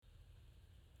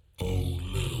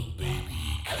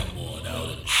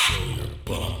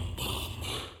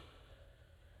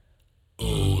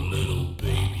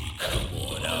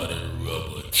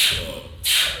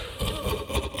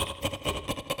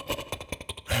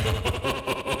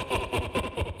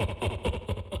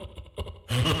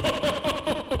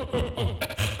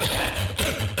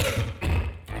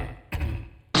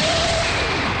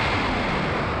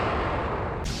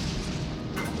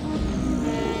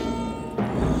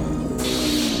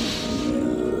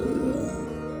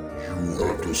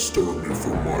Disturb me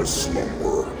from my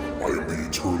slumber. I am the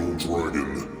eternal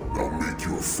dragon. Now make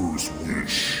your first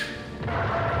wish.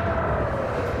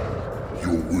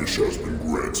 Your wish has been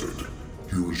granted.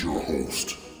 Here is your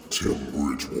host, Tim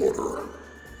Bridgewater.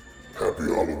 Happy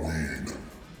Halloween.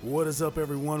 What is up,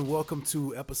 everyone? Welcome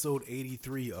to episode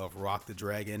 83 of Rock the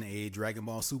Dragon, a Dragon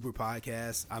Ball Super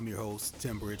podcast. I'm your host,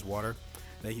 Tim Bridgewater.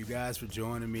 Thank you guys for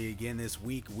joining me again this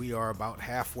week. We are about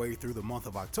halfway through the month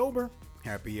of October.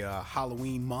 Happy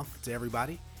Halloween month to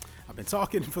everybody. I've been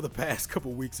talking for the past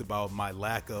couple weeks about my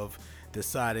lack of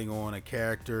deciding on a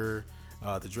character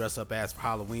to dress up as for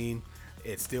Halloween.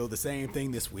 It's still the same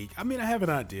thing this week. I mean, I have an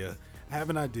idea.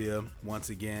 Once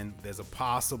again, there's a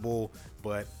possible,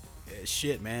 but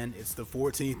shit, man, it's the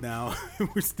 14th now. I'm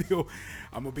going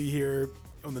to be here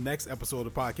on the next episode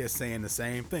of the podcast saying the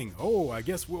same thing. Oh, I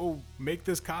guess we'll make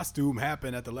this costume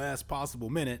happen at the last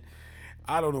possible minute.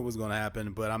 I don't know what's going to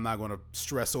happen, but I'm not going to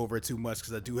stress over it too much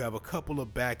because I do have a couple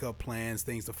of backup plans,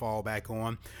 things to fall back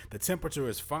on. The temperature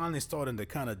is finally starting to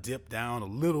kind of dip down a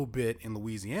little bit in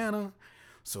Louisiana,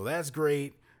 so that's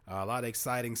great. A lot of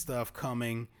exciting stuff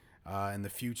coming in the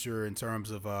future in terms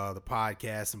of the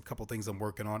podcast, some couple things I'm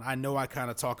working on. I know I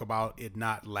kind of talk about it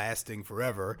not lasting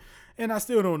forever, and I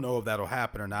still don't know if that'll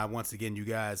happen or not. Once again, you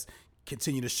guys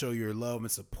continue to show your love and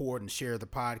support and share the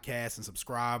podcast and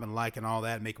subscribe and like and all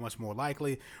that, make it much more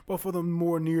likely. But for the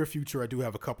more near future, I do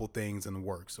have a couple things in the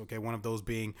works. Okay, one of those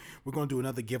being we're going to do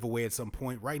another giveaway at some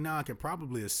point. Right now, I can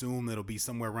probably assume it'll be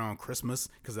somewhere around Christmas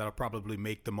because that'll probably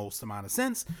make the most amount of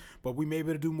sense. But we may be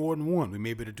able to do more than one. We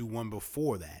may be able to do one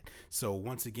before that. So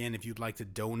once again, if you'd like to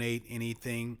donate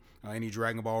anything, any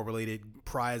Dragon Ball related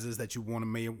prizes that you want to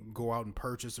may go out and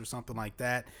purchase or something like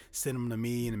that, send them to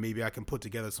me and maybe I can put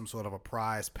together some sort of a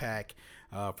prize pack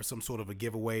for some sort of a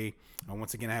giveaway.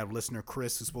 Once again, I have listener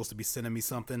Chris who's supposed to be sending me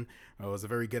something. It was a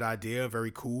very good idea, very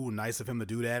cool, nice of him to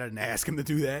do that. I didn't ask him to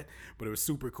do that, but it was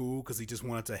super cool because he just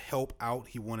wanted to help out.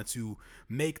 He wanted to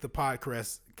make the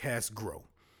podcast grow.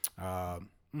 I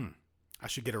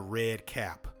should get a red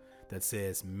cap that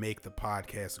says make the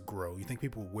podcast grow. You think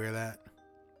people would wear that?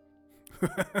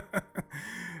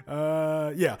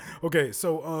 Yeah. Okay.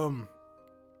 So,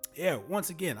 yeah,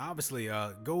 once again, obviously,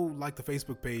 go like the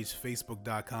Facebook page,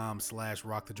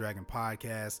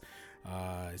 facebook.com/rockthedragonpodcast.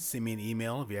 Send me an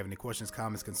email if you have any questions,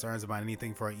 comments, concerns about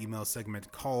anything for our email segment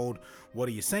called What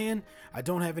Are You Saying? I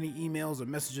don't have any emails or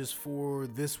messages for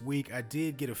this week. I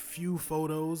did get a few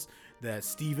photos that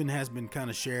Steven has been kind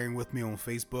of sharing with me on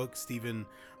Facebook. Steven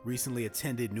recently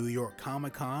attended New York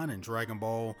Comic-Con, and Dragon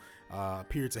Ball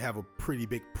appeared to have a pretty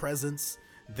big presence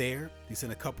there. He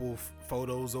sent a couple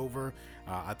photos over.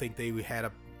 I think they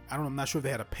had I'm not sure if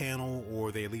they had a panel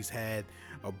or they at least had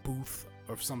a booth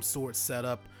of some sort set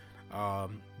up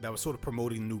that was sort of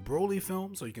promoting the new Broly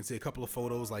film. So you can see a couple of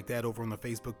photos like that over on the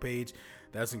Facebook page.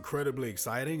 That's incredibly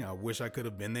exciting. I wish I could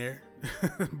have been there,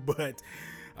 but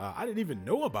I didn't even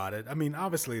know about it. I mean,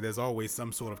 obviously there's always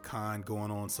some sort of con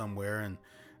going on somewhere, and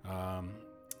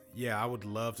yeah, I would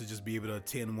love to just be able to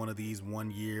attend one of these one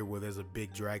year where there's a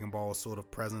big Dragon Ball sort of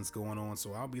presence going on.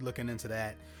 So I'll be looking into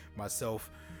that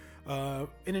myself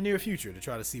in the near future to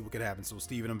try to see what could happen. So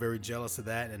Steven, I'm very jealous of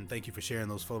that, and thank you for sharing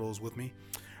those photos with me.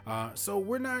 So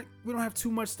we don't have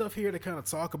too much stuff here to kind of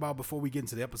talk about before we get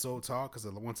into the episode talk, because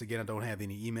once again, I don't have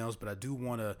any emails, but I do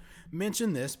want to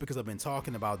mention this because I've been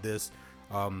talking about this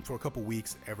for a couple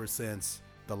weeks ever since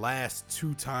the last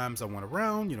two times I went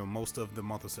around. You know, most of the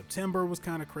month of September was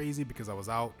kind of crazy because I was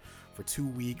out for 2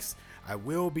 weeks. I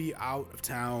will be out of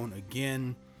town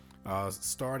again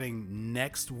starting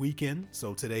next weekend.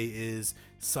 So today is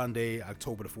Sunday,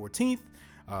 October the 14th.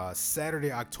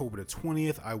 Saturday, October the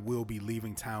 20th, I will be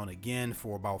leaving town again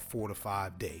for about 4 to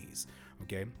 5 days.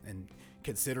 Okay. And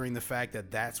considering the fact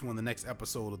that that's when the next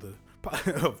episode of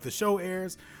the show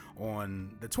airs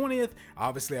on the 20th,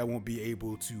 obviously I won't be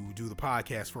able to do the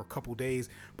podcast for a couple days,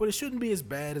 but it shouldn't be as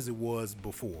bad as it was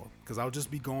before because I'll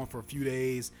just be gone for a few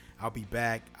days. I'll be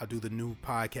back. I'll do the new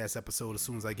podcast episode as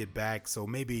soon as I get back. So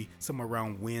maybe somewhere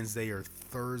around Wednesday or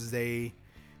Thursday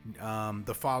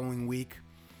the following week,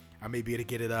 I may be able to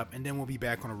get it up, and then we'll be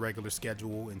back on a regular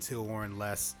schedule until or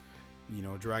unless, you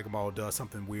know, Dragon Ball does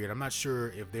something weird. I'm not sure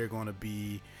if they're going to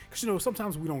be, because, you know,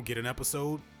 sometimes we don't get an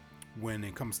episode when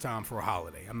it comes time for a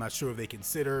holiday. I'm not sure if they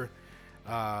consider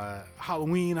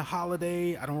Halloween a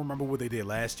holiday. I don't remember what they did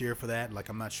last year for that. Like,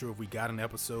 I'm not sure if we got an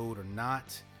episode or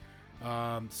not.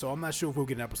 So I'm not sure if we'll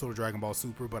get an episode of Dragon Ball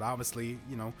Super, but obviously,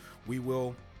 we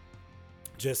will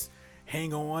just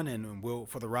hang on and we'll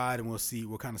for the ride, and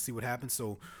we'll kind of see what happens.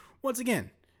 So once again,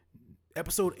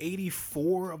 episode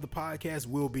 84 of the podcast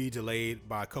will be delayed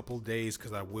by a couple of days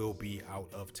because I will be out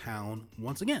of town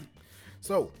once again.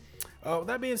 So with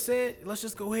that being said, let's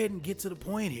just go ahead and get to the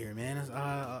point here, man.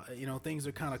 Things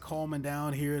are kind of calming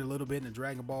down here a little bit in the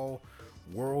Dragon Ball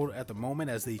world at the moment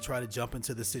as they try to jump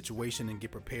into the situation and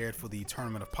get prepared for the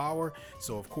Tournament of Power.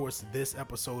 So of course, this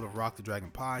episode of Rock the Dragon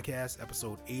podcast,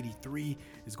 episode 83,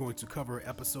 is going to cover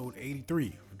episode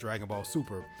 83 of Dragon Ball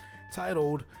Super,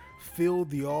 titled "Field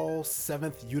the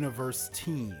All-7th-Universe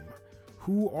Team.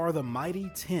 Who are the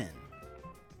Mighty 10?"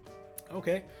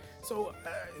 Okay, so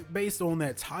based on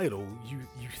that title, you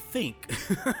think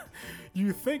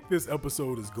you think this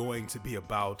episode is going to be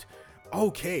about,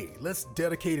 okay, let's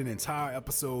dedicate an entire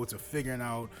episode to figuring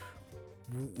out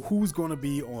who's going to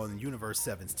be on Universe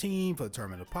 7's team for the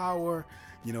Tournament of Power.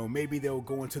 Maybe they'll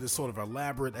go into this sort of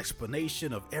elaborate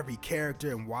explanation of every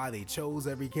character and why they chose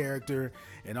every character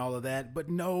and all of that. But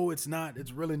no, it's not.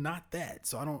 It's really not that.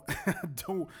 So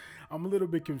I'm a little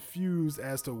bit confused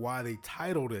as to why they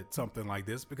titled it something like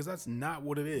this, because that's not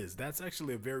what it is. That's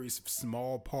actually a very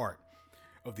small part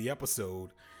of the episode,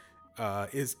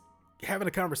 is having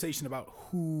a conversation about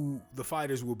who the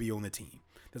fighters will be on the team.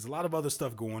 There's a lot of other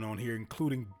stuff going on here,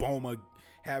 including Bulma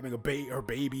having her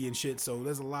baby and shit. So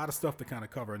there's a lot of stuff to kind of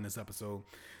cover in this episode.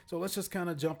 So let's just kind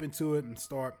of jump into it and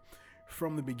start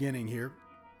from the beginning here.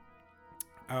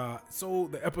 So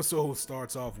the episode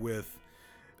starts off with,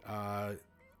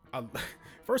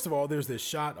 first of all, there's this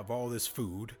shot of all this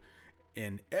food,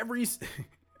 and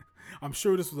I'm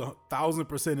sure this was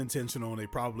 1,000% intentional, and they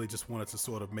probably just wanted to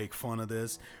sort of make fun of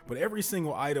this, but every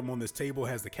single item on this table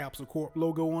has the Capsule Corp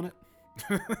logo on it.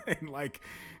 And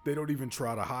they don't even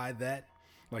try to hide that.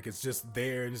 It's just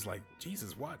there, and it's like,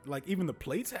 Jesus, what? Even the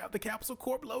plates have the Capsule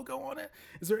Corp logo on it?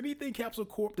 Is there anything Capsule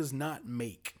Corp does not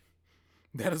make?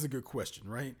 That is a good question,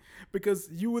 right? Because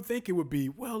you would think it would be,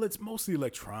 well, it's mostly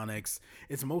electronics,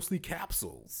 it's mostly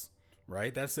capsules,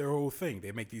 right? That's their whole thing.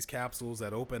 They make these capsules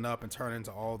that open up and turn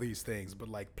into all these things. But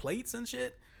plates and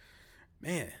shit,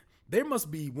 man, there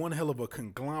must be one hell of a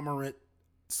conglomerate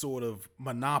sort of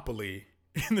monopoly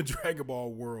in the Dragon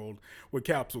Ball world with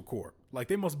Capsule Corp.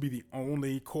 They must be the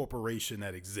only corporation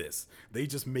that exists. They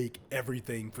just make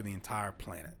everything for the entire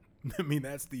planet. I mean,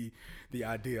 that's the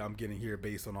idea I'm getting here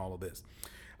based on all of this.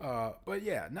 But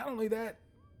yeah, not only that,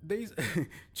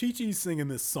 Chi-Chi's singing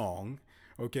this song,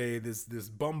 okay, this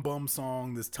bum bum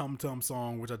song, this tum tum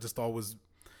song, which I just thought was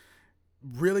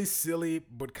really silly,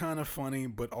 but kind of funny,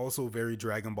 but also very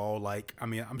Dragon Ball like. I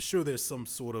mean, I'm sure there's some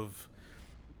sort of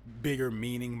bigger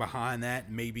meaning behind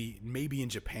that, maybe in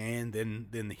Japan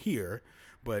than here,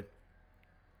 but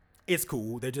it's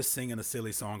cool. They're just singing a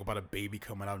silly song about a baby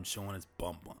coming out and showing his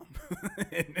bum bum.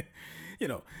 And,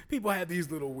 people have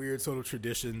these little weird sort of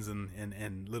traditions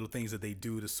and little things that they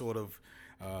do to sort of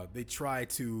they try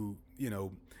to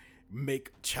make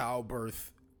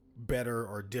childbirth better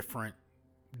or different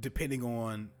depending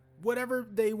on whatever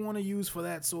they want to use for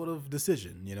that sort of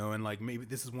decision, and maybe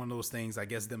this is one of those things. I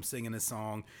guess them singing this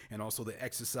song and also the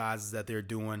exercises that they're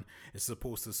doing is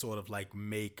supposed to sort of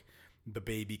make the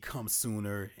baby come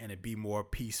sooner and it be more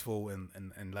peaceful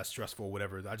and less stressful,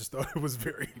 whatever. I just thought it was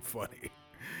very funny.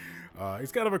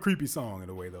 It's kind of a creepy song in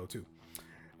a way though too.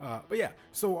 But yeah,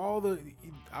 so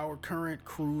our current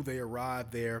crew, they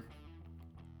arrived there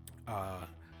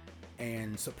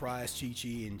and surprised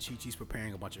Chi-Chi, and Chi-Chi's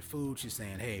preparing a bunch of food. She's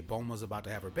saying, hey, Bulma's about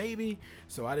to have her baby,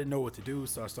 so I didn't know what to do,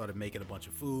 so I started making a bunch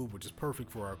of food, which is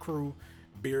perfect for our crew.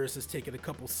 Beerus has taken a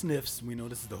couple sniffs. We know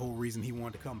this is the whole reason he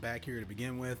wanted to come back here to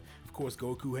begin with. Of course,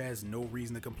 Goku has no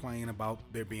reason to complain about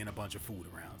there being a bunch of food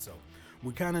around, so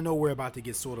we kind of know we're about to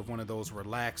get sort of one of those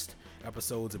relaxed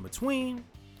episodes in between,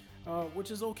 which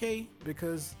is okay,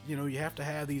 because you have to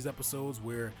have these episodes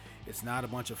where it's not a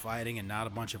bunch of fighting and not a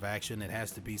bunch of action. It has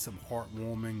to be some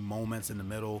heartwarming moments in the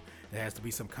middle. There has to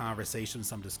be some conversation,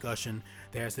 some discussion.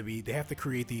 They have to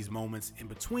create these moments in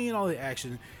between all the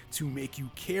action to make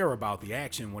you care about the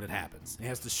action when it happens. It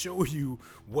has to show you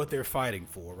what they're fighting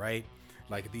for, right?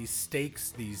 These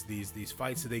stakes, these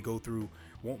fights that they go through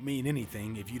won't mean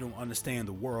anything if you don't understand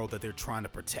the world that they're trying to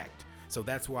protect. So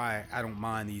that's why I don't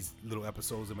mind these little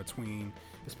episodes in between,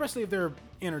 especially if they're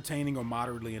entertaining or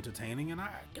moderately entertaining. And I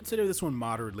consider this one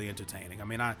moderately entertaining. I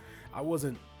mean, I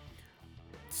wasn't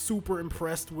super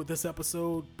impressed with this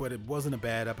episode, but it wasn't a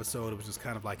bad episode. It was just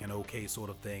kind of an okay sort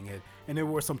of thing. And there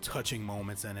were some touching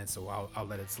moments in it, so I'll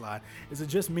let it slide. Is it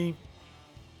just me?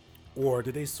 Or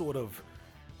did they sort of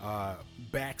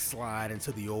backslide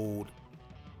into the old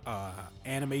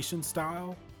animation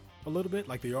style a little bit,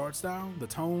 like the art style, the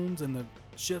tones and the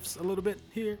shifts a little bit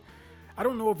here. I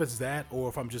don't know if it's that or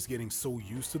if I'm just getting so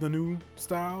used to the new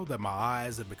style that my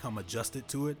eyes have become adjusted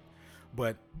to it,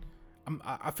 but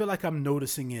I feel like I'm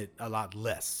noticing it a lot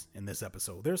less in this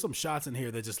episode. There's some shots in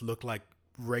here that just look like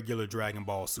regular Dragon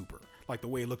Ball Super, like the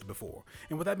way it looked before.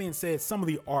 And with that being said, some of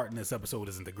the art in this episode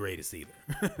isn't the greatest either.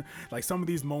 Like some of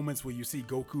these moments where you see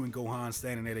Goku and Gohan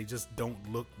standing there, they just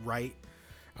don't look right.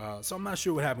 So I'm not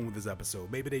sure what happened with this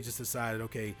episode. Maybe they just decided,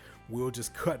 okay, we'll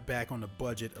just cut back on the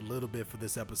budget a little bit for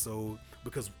this episode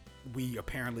because we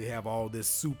apparently have all this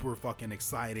super fucking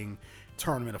exciting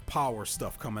Tournament of Power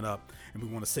stuff coming up and we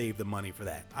want to save the money for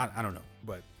that. I don't know,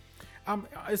 but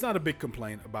it's not a big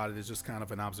complaint about it. It's just kind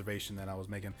of an observation that I was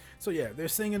making. So yeah, they're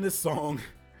singing this song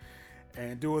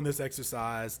and doing this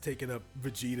exercise, taking up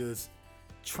Vegeta's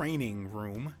training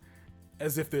room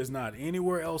as if there's not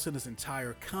anywhere else in this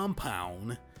entire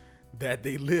compound that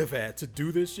they live at to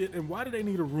do this shit. And why do they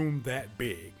need a room that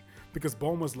big? Because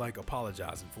Bulma's like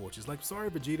apologizing for it. She's like, sorry,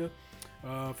 Vegeta,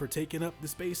 for taking up the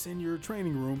space in your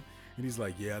training room. And he's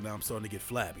like, yeah, now I'm starting to get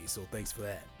flabby, so thanks for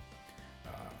that.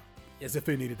 As if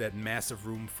they needed that massive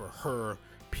room for her,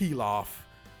 Pilaf,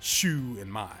 Shu,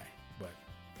 and Mai. But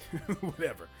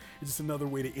whatever. It's just another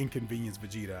way to inconvenience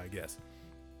Vegeta, I guess.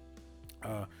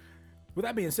 With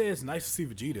that being said, it's nice to see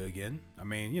Vegeta again. I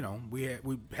mean, you know, we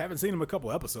haven't seen him a couple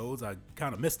episodes. I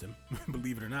kind of missed him,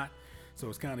 believe it or not. So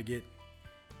it's kind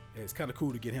of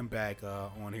cool to get him back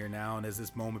on here now. And there's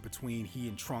this moment between he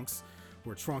and Trunks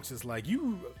where Trunks is like,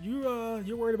 you're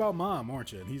worried about Mom,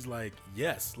 aren't you? And he's like,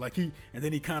 yes. And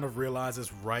then he kind of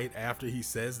realizes right after he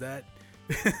says that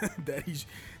that he's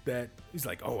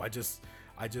like, oh, I just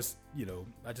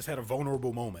had a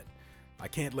vulnerable moment. I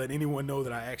can't let anyone know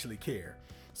that I actually care.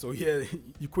 So yeah,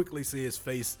 you quickly see his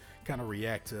face kind of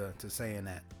react to saying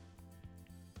that.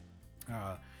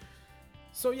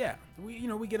 So yeah,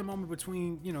 we get a moment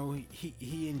between,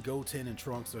 he and Goten and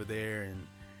Trunks are there, and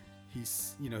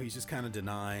he's just kind of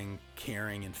denying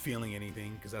caring and feeling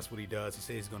anything because that's what he does. He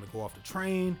says he's going to go off to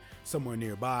train somewhere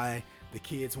nearby. The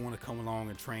kids want to come along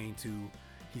and train too.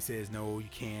 He says, no, you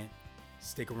can't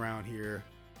stick around here.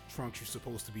 Trunks, you're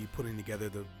supposed to be putting together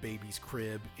the baby's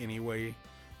crib anyway,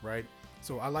 right?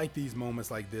 So I like these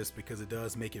moments like this because it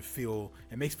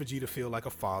makes Vegeta feel like a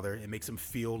father. It makes him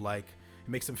feel like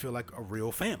a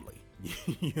real family.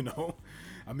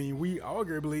 I mean, we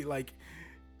arguably, like,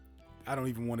 I don't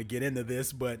even want to get into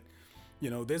this, but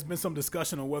there's been some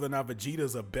discussion on whether or not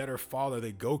Vegeta's a better father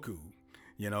than Goku.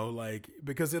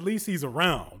 Because at least he's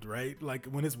around, right? Like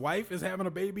when his wife is having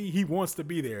a baby, he wants to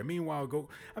be there. Meanwhile,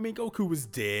 Goku was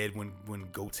dead when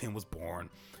Goten was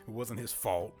born. It wasn't his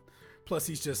fault. Plus,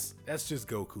 that's just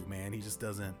Goku, man. He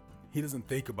doesn't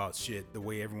think about shit the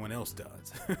way everyone else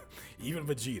does. Even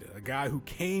Vegeta, a guy who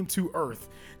came to Earth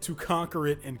to conquer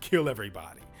it and kill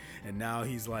everybody. And now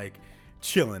he's like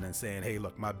chilling and saying, hey,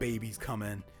 look, my baby's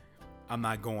coming. I'm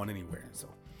not going anywhere. So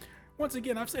once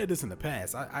again, I've said this in the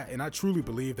past, I truly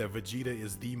believe that Vegeta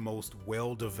is the most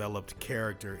well-developed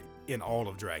character in all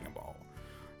of Dragon Ball.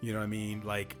 You know what I mean?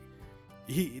 Like,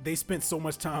 they spent so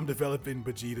much time developing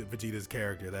Vegeta's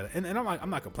character that, and I'm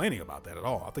not complaining about that at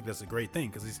all. I think that's a great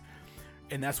thing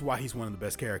and that's why he's one of the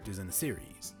best characters in the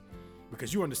series,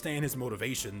 because you understand his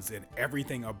motivations and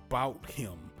everything about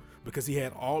him, because he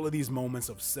had all of these moments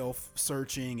of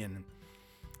self-searching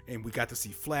and we got to see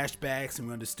flashbacks and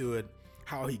we understood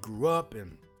how he grew up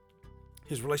and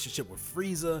his relationship with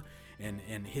Frieza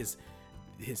and his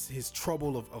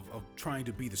trouble of trying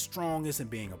to be the strongest and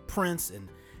being a prince and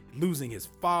losing his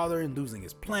father and losing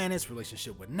his planets,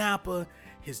 relationship with Nappa,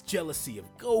 his jealousy of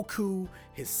Goku,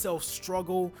 his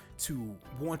self-struggle to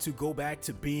want to go back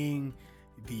to being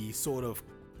the sort of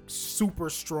super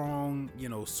strong,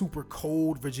 super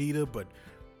cold Vegeta, but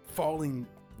falling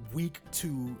weak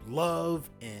to love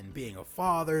and being a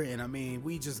father. And I mean,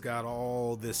 we just got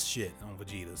all this shit on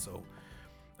Vegeta. So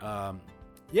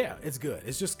yeah, it's good.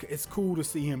 It's cool to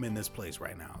see him in this place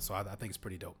right now. So I think it's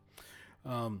pretty dope.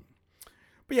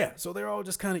 But yeah, so they're all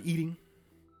just kind of eating.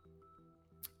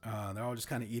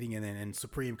 And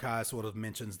Supreme Kai sort of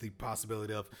mentions the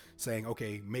possibility of saying,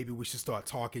 okay, maybe we should start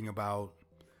talking about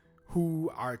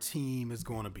who our team is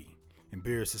going to be. And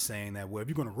Beerus is saying that, well, if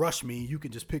you're going to rush me, you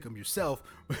can just pick them yourself,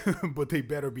 but they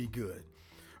better be good.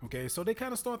 Okay, so they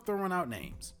kind of start throwing out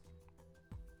names.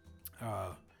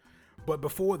 But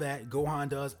before that, Gohan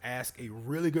does ask a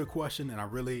really good question, and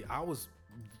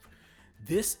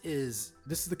this is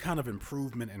the kind of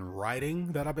improvement in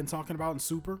writing that I've been talking about in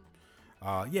Super.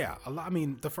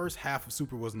 The first half of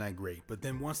Super wasn't that great, but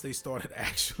then once they started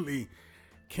actually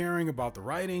caring about the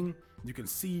writing you can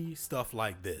see stuff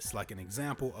like this, like an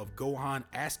example of Gohan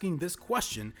asking this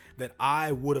question that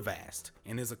I would have asked,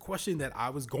 and is a question that I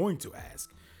was going to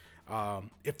ask.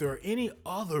 If there are any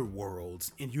other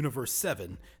worlds in Universe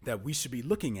 7 that we should be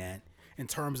looking at in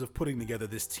terms of putting together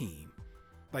this team.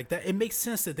 Like that, it makes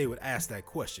sense that they would ask that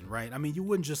question, right? I mean, you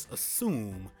wouldn't just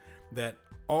assume that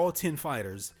all 10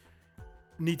 fighters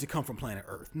need to come from planet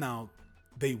Earth. Now,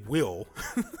 they will.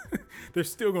 They're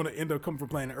still going to end up coming from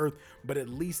planet Earth, but at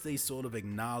least they sort of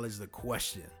acknowledge the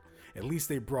question. At least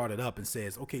they brought it up and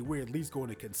says, okay, we're at least going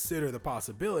to consider the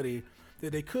possibility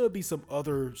that there could be some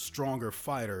other stronger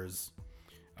fighters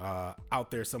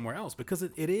out there somewhere else, because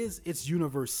it's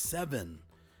Universe 7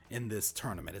 in this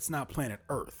tournament. It's not planet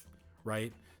Earth,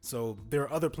 right? So there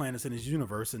are other planets in this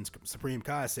universe, and Supreme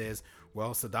Kai says,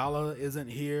 well, Sadala isn't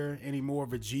here anymore,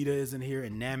 Vegeta isn't here,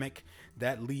 and Namek.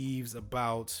 That leaves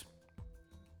about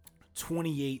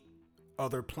 28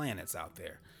 other planets out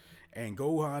there. And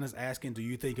Gohan is asking, do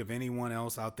you think if anyone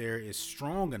else out there is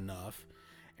strong enough?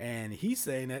 And he's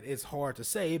saying that it's hard to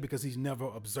say because he's never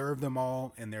observed them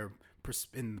all and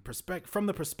from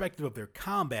the perspective of their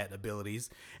combat abilities.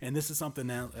 And this is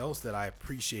something else that I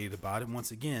appreciated about it.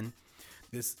 Once again,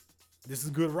 this is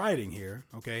good writing here,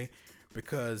 okay?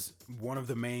 Because one of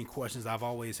the main questions I've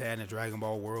always had in the Dragon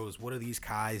Ball world is, what do these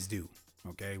Kais do?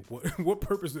 Okay, what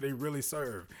purpose do they really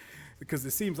serve? Because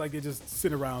it seems like they just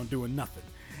sit around doing nothing.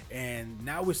 And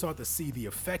now we start to see the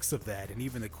effects of that, and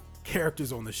even the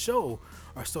characters on the show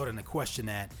are starting to question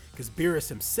that, because Beerus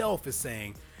himself is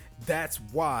saying that's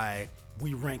why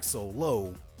we rank so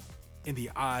low in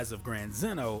the eyes of Grand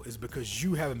Zeno, is because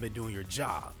you haven't been doing your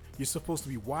job. You're supposed to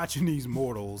be watching these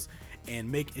mortals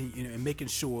and making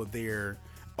sure they're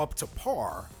up to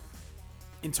par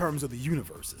in terms of the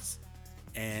universes.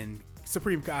 And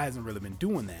Supreme Kai hasn't really been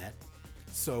doing that.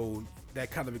 So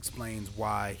that kind of explains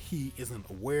why he isn't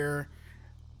aware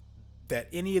that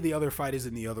any of the other fighters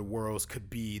in the other worlds could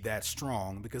be that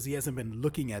strong, because he hasn't been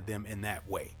looking at them in that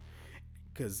way.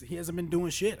 Because he hasn't been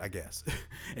doing shit, I guess.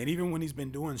 And even when he's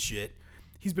been doing shit,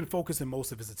 he's been focusing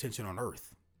most of his attention on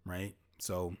Earth, right?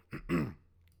 So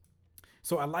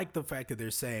I like the fact that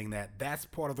they're saying that that's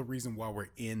part of the reason why we're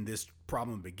in this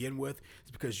problem to begin with,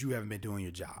 is because you haven't been doing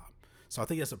your job. So I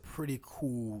think that's a pretty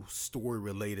cool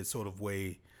story-related sort of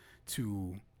way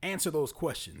to answer those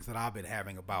questions that I've been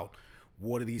having about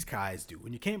what do these Kais do.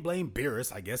 And you can't blame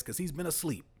Beerus, I guess, because he's been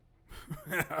asleep.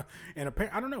 And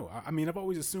apparently, I don't know. I mean, I've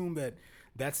always assumed that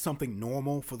that's something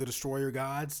normal for the Destroyer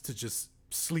Gods, to just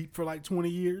sleep for like 20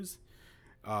 years.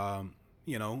 And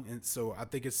so I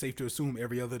think it's safe to assume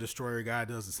every other Destroyer God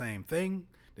does the same thing.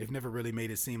 They've never really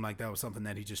made it seem like that was something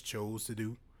that he just chose to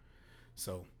do.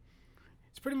 So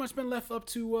it's pretty much been left up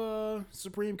to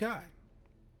Supreme Kai.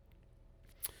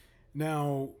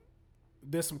 Now,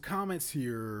 there's some comments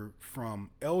here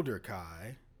from Elder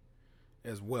Kai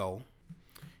as well.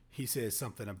 He says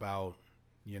something about,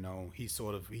 he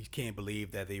can't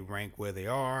believe that they rank where they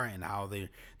are, and how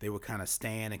they would kind of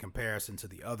stand in comparison to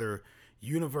the other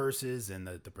universes, and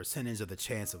the percentage of the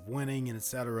chance of winning, and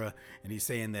etc. And he's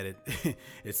saying that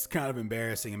it's kind of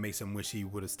embarrassing and makes him wish he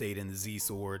would have stayed in the Z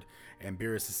Sword. And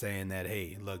Beerus is saying that,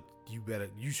 hey, look,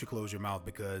 you should close your mouth,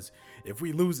 because if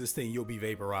we lose this thing, you'll be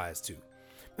vaporized too.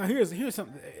 Now here's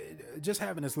something. Just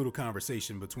having this little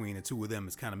conversation between the two of them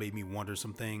has kind of made me wonder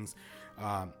some things.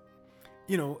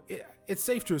 It's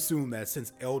safe to assume that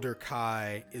since Elder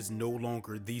Kai is no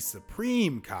longer the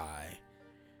Supreme Kai,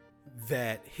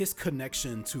 that his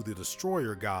connection to the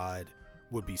Destroyer God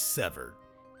would be severed,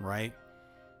 right?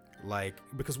 Like,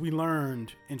 because we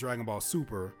learned in Dragon Ball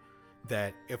Super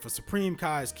that if a Supreme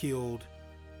Kai is killed,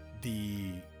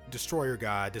 the Destroyer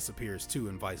God disappears too,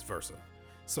 and vice versa.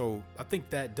 So I think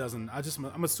that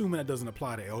I'm assuming that doesn't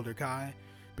apply to Elder Kai,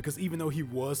 because even though he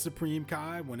was Supreme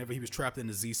Kai, whenever he was trapped in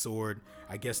the Z Sword,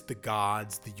 I guess the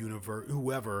gods, the universe,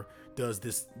 whoever does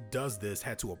this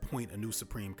had to appoint a new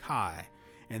Supreme Kai,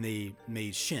 and they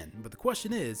made Shin. But the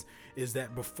question is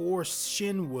that before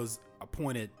Shin was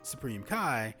appointed Supreme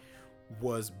Kai,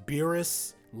 was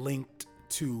Beerus linked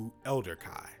to Elder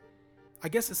Kai? I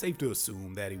guess it's safe to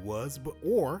assume that he was, but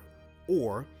or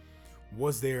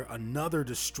was there another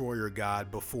Destroyer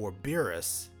God before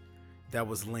Beerus that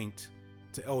was linked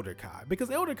to Elder Kai? Because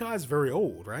Elder Kai is very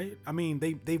old, right? I mean,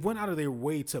 they went out of their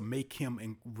way to make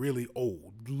him really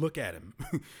old. Look at him.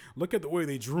 Look at the way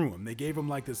they drew him. They gave him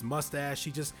like this mustache.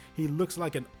 He looks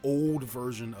like an old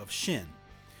version of Shin.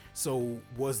 So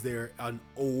was there an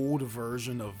old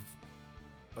version of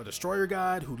a Destroyer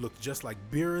God who looked just like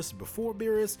Beerus before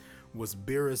Beerus? Was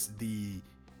Beerus the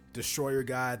Destroyer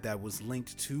God that was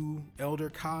linked to Elder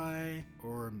Kai?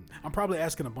 Or I'm probably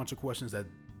asking a bunch of questions that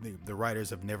the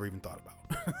writers have never even thought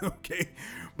about. Okay,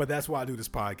 but that's why I do this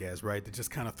podcast, right? To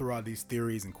just kind of throw out these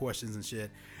theories and questions and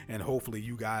shit, and hopefully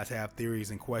you guys have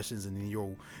theories and questions, and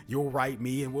then you'll write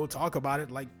me and we'll talk about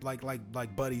it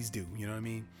like buddies do. You know what I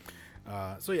mean?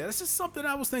 So yeah, that's just something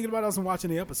I was thinking about as I'm watching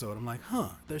the episode. I'm like,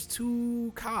 there's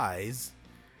two Kais,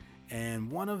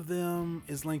 and one of them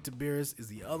is linked to Beerus, is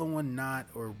the other one not,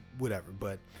 or whatever.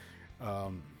 But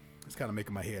it's kind of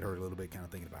making my head hurt a little bit, kind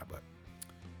of thinking about it. But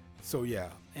so yeah,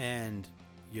 and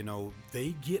you know,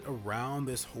 they get around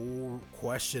this whole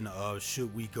question of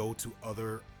should we go to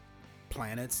other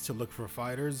planets to look for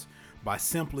fighters by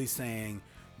simply saying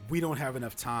we don't have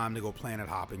enough time to go planet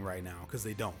hopping right now, because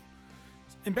they don't.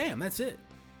 And bam, that's it.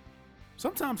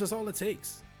 Sometimes that's all it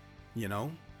takes, you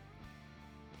know?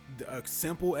 A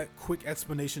simple, quick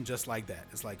explanation just like that.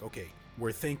 It's like, okay,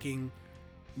 we're thinking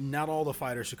not all the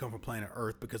fighters should come from planet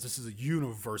Earth because this is a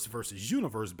universe versus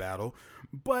universe battle,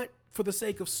 but for the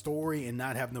sake of story and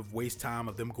not having to waste time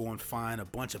of them going find a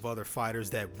bunch of other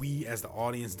fighters that we as the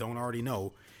audience don't already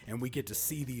know, and we get to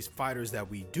see these fighters that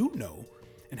we do know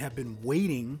and have been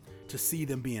waiting to see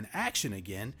them be in action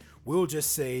again, we'll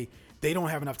just say they don't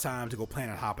have enough time to go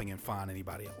planet hopping and find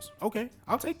anybody else. Okay,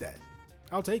 I'll take that.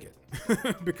 I'll take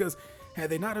it. Because had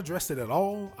they not addressed it at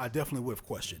all, I definitely would have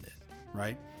questioned it,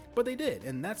 right? But they did,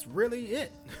 and that's really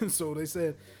it. So they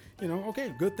said, you know,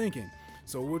 okay, good thinking.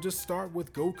 So we'll just start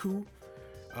with Goku,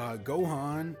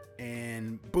 Gohan,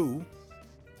 and Boo.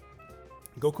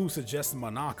 Goku suggests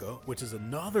Monaka, which is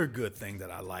another good thing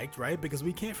that I liked, right? Because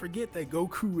we can't forget that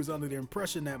Goku is under the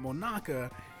impression that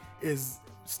Monaka is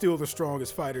still the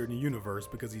strongest fighter in the universe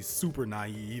because he's super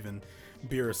naive, and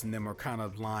Beerus and them are kind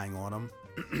of lying on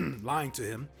him, lying to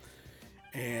him.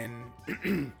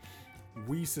 And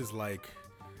Whis is like,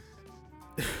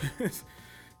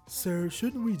 sir,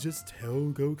 shouldn't we just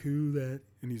tell Goku that?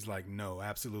 And he's like, no,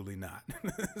 absolutely not.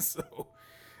 So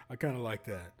I kind of like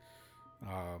that.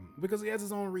 Because he has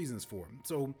his own reasons for him.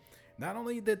 So not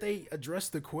only did they address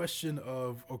the question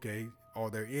of, okay, are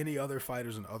there any other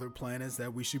fighters on other planets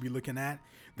that we should be looking at?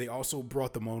 They also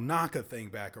brought the Monaka thing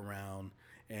back around,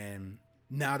 and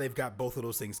now they've got both of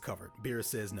those things covered. Beerus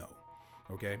says no.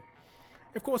 Okay.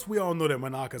 Of course, we all know that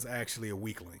Monaka's actually a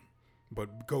weakling,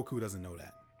 but Goku doesn't know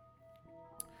that.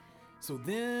 So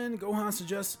then Gohan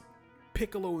suggests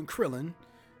Piccolo and Krillin,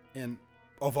 and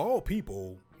of all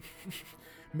people,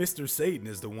 Mr. Satan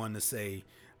is the one to say,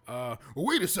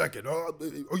 wait a second, are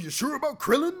you sure about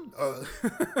Krillin?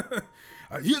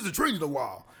 He hasn't trained in a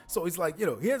while. So he's like, you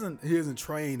know, he hasn't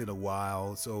trained in a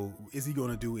while, so is he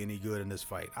going to do any good in this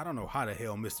fight? I don't know how the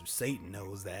hell Mr. Satan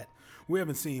knows that. We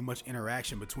haven't seen much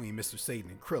interaction between Mr.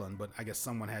 Satan and Krillin, but I guess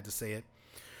someone had to say it.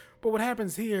 But what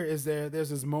happens here is there's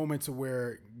this moment to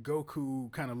where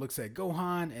Goku kind of looks at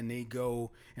Gohan, and they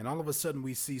go, and all of a sudden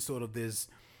we see sort of these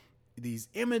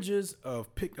images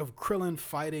of Krillin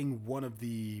fighting one of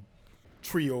the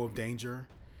trio of danger,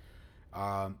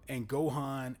 and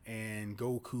Gohan and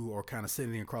Goku are kind of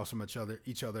sitting across from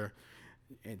each other,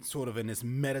 and sort of in this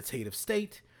meditative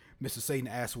state. Mr. Satan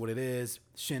asks what it is.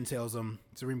 Shin tells him,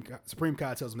 Supreme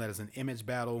Kai tells him that it's an image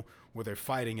battle where they're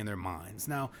fighting in their minds.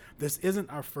 Now, this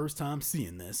isn't our first time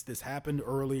seeing this. This happened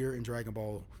earlier in Dragon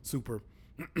Ball Super.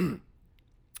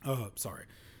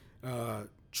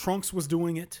 Trunks was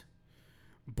doing it.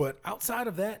 But outside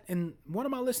of that, and one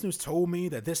of my listeners told me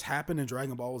that this happened in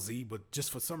Dragon Ball Z, but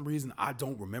just for some reason, I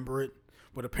don't remember it.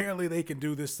 But apparently they can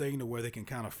do this thing to where they can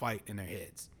kind of fight in their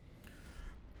heads.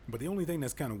 But the only thing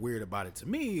that's kind of weird about it to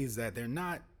me is that they're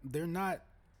not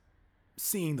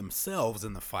seeing themselves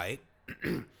in the fight.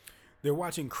 They're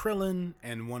watching Krillin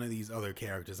and one of these other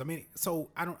characters. I mean, so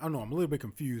I don't know. I'm a little bit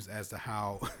confused as to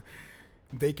how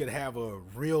they could have a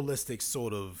realistic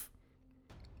sort of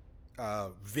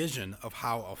vision of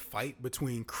how a fight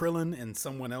between Krillin and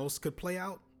someone else could play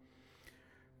out.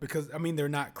 Because, I mean, they're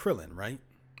not Krillin, right?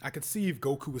 I could see if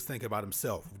Goku was thinking about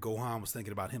himself, if Gohan was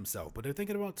thinking about himself, but they're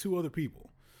thinking about two other people.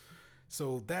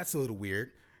 So that's a little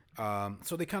weird.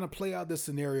 So they kind of play out this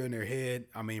scenario in their head.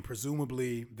 I mean,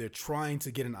 presumably they're trying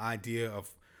to get an idea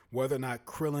of whether or not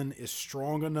Krillin is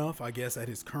strong enough, I guess, at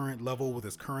his current level with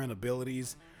his current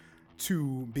abilities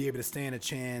to be able to stand a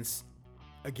chance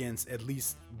against at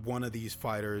least one of these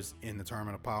fighters in the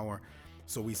Tournament of Power.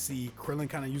 So we see Krillin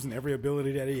kind of using every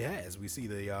ability that he has. We see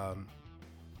the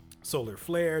Solar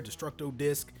Flare, Destructo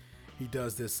Disc. He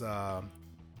does this after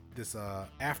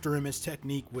image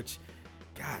technique, which,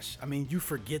 gosh, I mean, you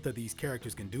forget that these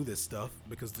characters can do this stuff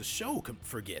because the show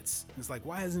forgets. It's like,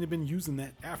 why hasn't he been using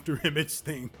that after image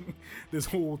thing this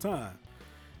whole time?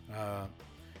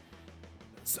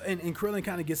 So, and Krillin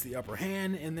kind of gets the upper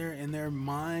hand in their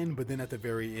mind, but then at the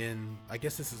very end, I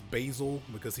guess this is Basil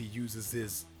because he uses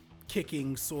his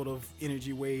kicking sort of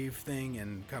energy wave thing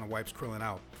and kind of wipes Krillin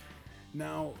out.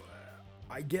 Now,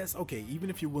 I guess, okay, even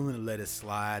if you're willing to let it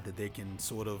slide that they can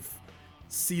sort of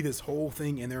see this whole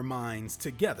thing in their minds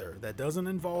together, that doesn't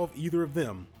involve either of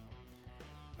them,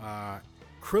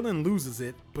 Krillin loses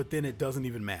it, but then it doesn't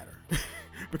even matter.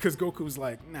 Because Goku's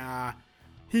like, nah,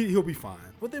 he'll be fine.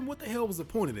 But then what the hell was the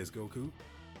point of this, Goku?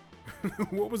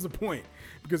 What was the point?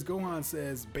 Because Gohan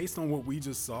says, based on what we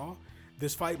just saw,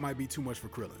 this fight might be too much for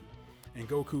Krillin. And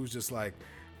Goku's just like,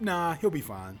 nah, he'll be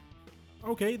fine.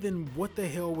 Okay, then what the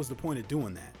hell was the point of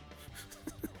doing that?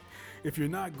 If you're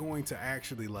not going to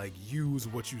actually like use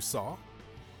what you saw,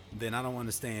 then I don't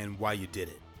understand why you did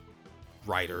it.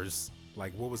 Writers,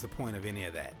 like what was the point of any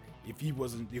of that? If he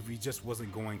just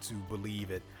wasn't going to believe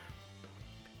it.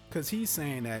 Because he's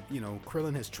saying that, you know,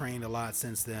 Krillin has trained a lot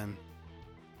since then.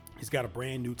 He's got a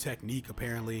brand new technique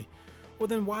apparently. Well,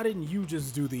 then why didn't you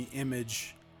just do the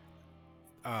image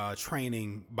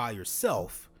training by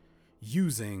yourself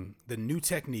using the new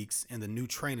techniques and the new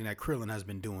training that Krillin has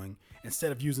been doing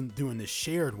instead of doing this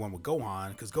shared one with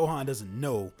Gohan, because Gohan doesn't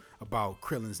know about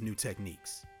Krillin's new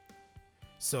techniques.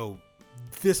 So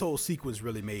this whole sequence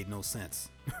really made no sense.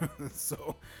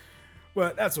 So,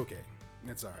 but that's okay.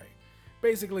 That's all right.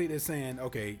 Basically, they're saying,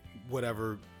 okay,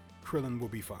 whatever, Krillin will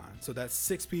be fine. So that's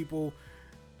 6 people.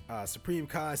 Supreme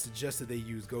Kai suggested they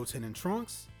use Goten and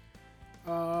Trunks.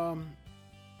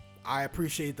 I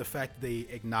appreciate the fact that they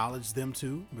acknowledged them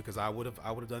too, because I would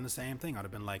have done the same thing. I'd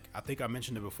have been like, I think I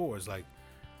mentioned it before. It's like,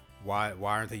 why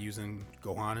aren't they using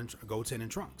Goten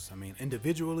and Trunks? I mean,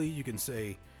 individually you can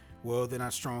say, well, they're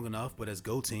not strong enough, but as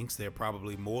Gotenks, they're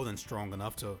probably more than strong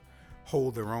enough to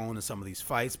hold their own in some of these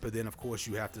fights. But then, of course,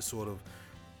 you have to sort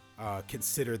of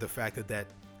consider the fact that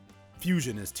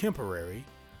fusion is temporary.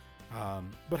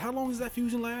 But how long does that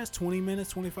fusion last? 20 minutes,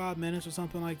 25 minutes or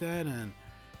something like that? And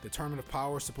the tournament of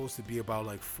power is supposed to be about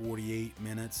like 48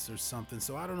 minutes or something.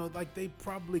 So I don't know, like they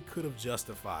probably could have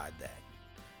justified that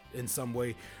in some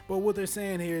way. But what they're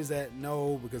saying here is that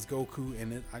no, because Goku,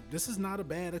 and this is not a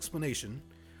bad explanation.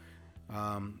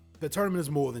 The tournament is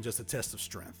more than just a test of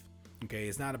strength. Okay,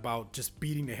 it's not about just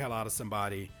beating the hell out of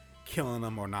somebody, killing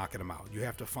them, or knocking them out. You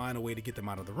have to find a way to get them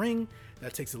out of the ring.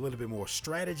 That takes a little bit more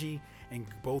strategy, and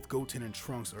both Goten and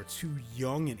Trunks are too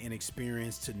young and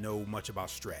inexperienced to know much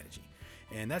about strategy.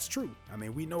 And that's true. I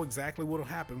mean, we know exactly what will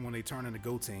happen when they turn into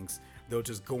Gotenks. They'll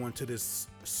just go into this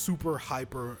super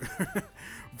hyper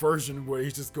version where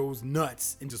he just goes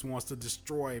nuts and just wants to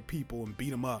destroy people and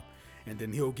beat them up. And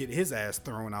then he'll get his ass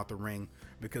thrown out the ring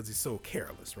because he's so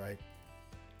careless, right?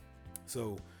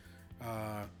 So,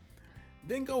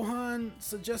 then Gohan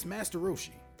suggests Master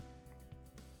Roshi,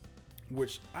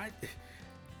 which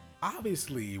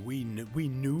obviously we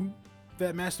knew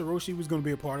that Master Roshi was going to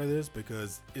be a part of this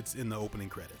because it's in the opening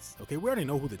credits. Okay, we already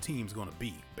know who the team's going to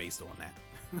be based on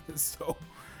that. So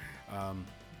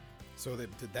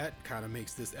that kind of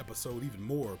makes this episode even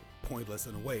more pointless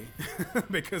in a way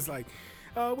because like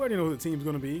we already know who the team's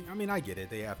going to be. I mean, I get it.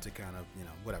 They have to kind of, you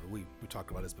know, whatever. We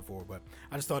talked about this before, but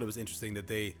I just thought it was interesting that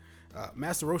they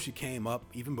Master Roshi came up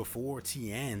even before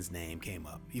Tian's name came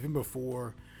up, even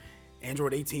before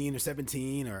Android 18 or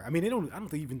 17, or I mean, I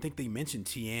don't even think they mentioned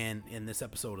Tien in this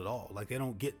episode at all. Like they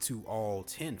don't get to all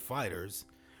 10 fighters.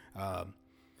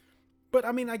 But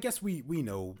I mean, I guess we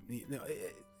know,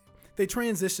 they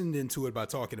transitioned into it by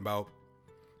talking about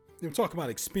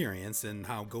experience and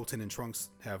how Goten and Trunks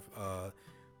have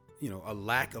a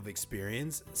lack of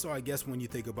experience. So I guess when you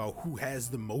think about who has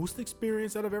the most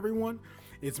experience out of everyone,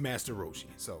 it's Master Roshi.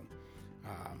 So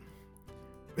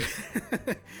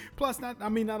plus, not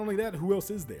only that, who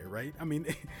else is there, right? I mean,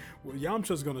 well,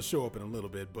 Yamcha's going to show up in a little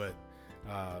bit, but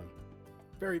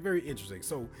very, very interesting.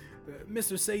 So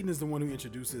Mr. Satan is the one who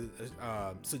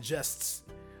suggests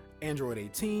Android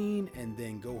 18, and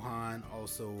then Gohan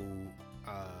also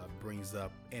brings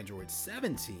up Android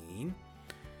 17,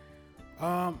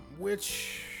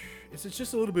 which is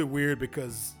just a little bit weird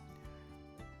because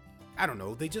I don't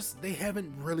know, they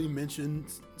haven't really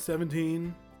mentioned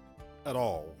 17 at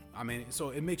all. I mean, so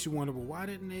it makes you wonder, well, why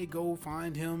didn't they go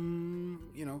find him,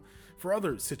 for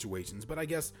other situations? But I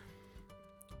guess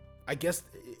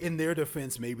in their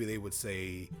defense, maybe they would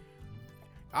say,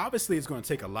 obviously it's going to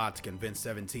take a lot to convince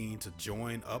 17 to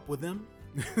join up with them.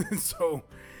 So,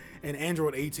 and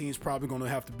Android 18 is probably going to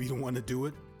have to be the one to do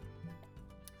it.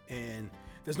 And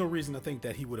there's no reason to think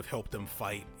that he would have helped them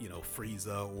fight,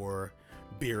 Frieza or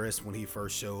Beerus when he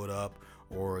first showed up,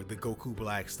 or the Goku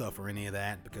Black stuff or any of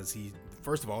that, because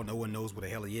first of all, no one knows what the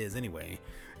hell he is anyway.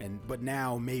 But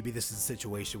now maybe this is a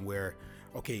situation where,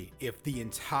 okay, if the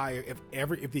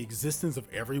existence of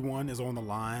everyone is on the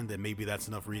line, then maybe that's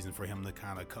enough reason for him to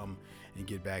kind of come and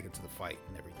get back into the fight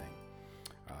and everything.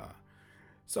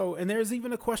 And there's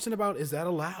even a question about, is that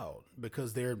allowed?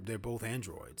 Because they're both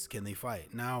androids. Can they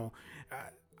fight? Now,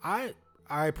 I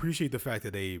appreciate the fact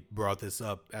that they brought this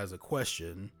up as a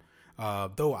question,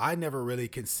 though I never really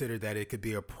considered that it could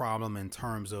be a problem in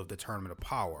terms of the tournament of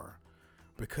power.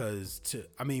 Because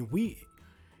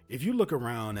if you look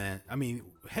around at,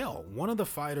 hell, one of the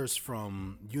fighters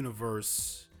from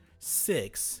Universe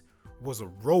 6 was a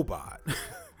robot,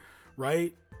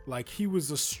 right? Like, he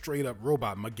was a straight up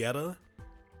robot. Magetta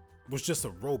was just a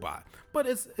robot. But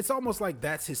it's almost like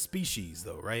that's his species,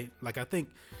 though, right? Like, I think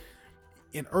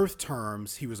in Earth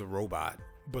terms, he was a robot.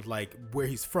 But, like, where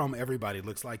he's from, everybody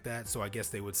looks like that. So I guess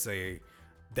they would say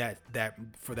that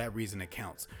for that reason it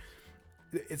counts.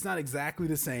 It's not exactly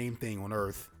the same thing on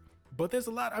Earth. But there's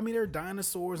a lot. There are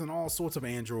dinosaurs and all sorts of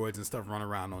androids and stuff running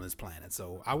around on this planet.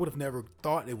 So I would have never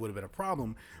thought it would have been a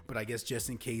problem. But I guess just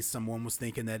in case someone was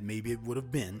thinking that maybe it would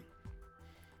have been,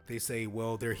 they say,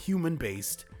 well, they're human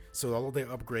based. So all of their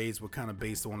upgrades were kind of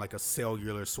based on like a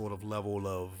cellular sort of level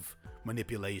of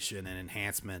manipulation and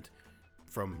enhancement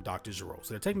from Dr. Gero.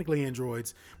 So they're technically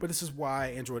androids. But this is why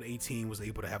Android 18 was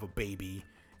able to have a baby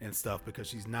and stuff, because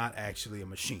she's not actually a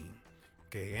machine.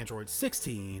 Okay, Android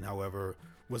 16, however,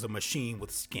 was a machine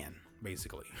with skin,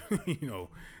 basically,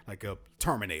 like a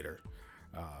Terminator,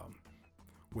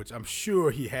 which I'm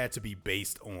sure he had to be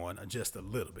based on just a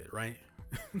little bit, right?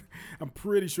 I'm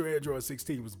pretty sure Android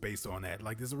 16 was based on that.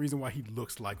 Like, there's a reason why he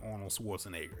looks like Arnold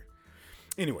Schwarzenegger.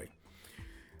 Anyway,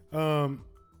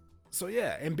 so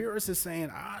yeah, and Beerus is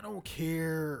saying, I don't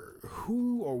care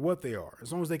who or what they are,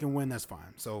 as long as they can win, that's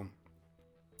fine. So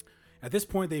at this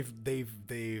point, they've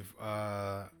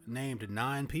named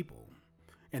 9 people.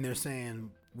 And they're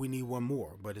saying we need one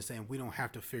more, but it's saying we don't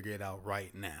have to figure it out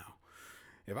right now.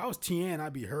 If I was Tien,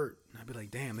 I'd be hurt. I'd be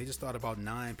like, damn, they just thought about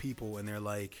 9 people, and they're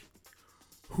like,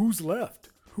 who's left?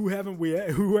 Who haven't we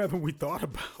thought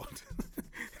about?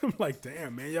 I'm like,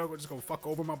 damn, man, y'all just gonna fuck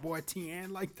over my boy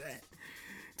Tien like that?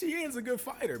 Tien's a good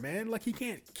fighter, man. Like, he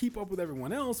can't keep up with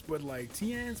everyone else, but like,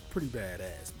 Tien's pretty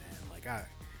badass, man. Like,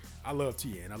 I love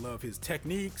Tien. I love his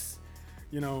techniques.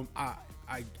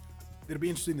 It'll be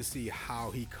interesting to see how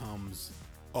he comes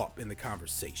up in the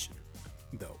conversation,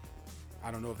 though.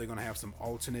 I don't know if they're going to have some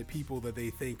alternate people that they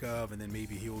think of, and then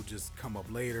maybe he'll just come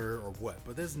up later or what.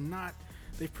 But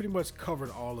they've pretty much covered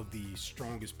all of the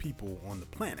strongest people on the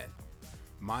planet,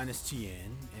 minus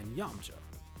Tien and Yamcha.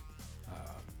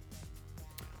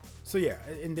 So yeah,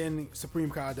 and then Supreme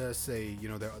Kai does say,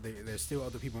 there's still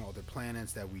other people on other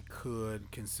planets that we could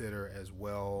consider as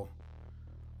well.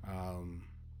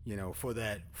 For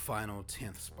that final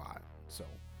 10th spot. So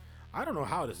I don't know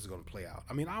how this is going to play out.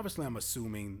 Obviously, I'm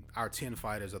assuming our 10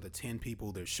 fighters are the 10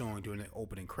 people they're showing during the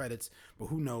opening credits, but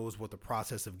who knows what the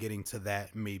process of getting to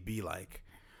that may be like.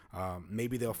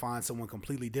 Maybe they'll find someone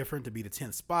completely different to be the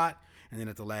 10th spot, and then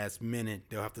at the last minute,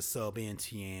 they'll have to sub in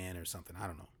Tien or something. I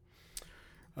don't know.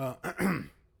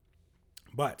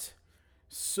 But,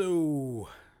 so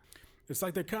it's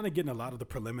like they're kind of getting a lot of the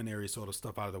preliminary sort of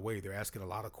stuff out of the way. They're asking a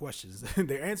lot of questions.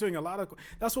 They're answering a lot of.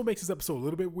 That's what makes this episode a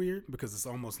little bit weird, because it's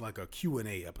almost like a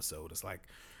Q&A episode. It's like,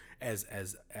 as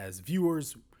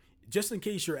viewers, just in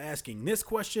case you're asking this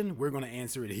question, we're going to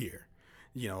answer it here.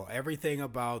 Everything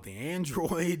about the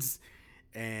androids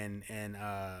and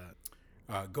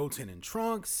Goten and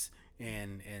Trunks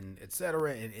and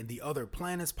etc. and the other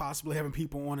planets possibly having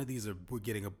people on it. We're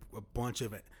getting a bunch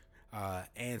of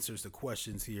answers to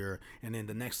questions here, and then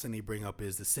the next thing they bring up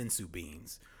is the sensu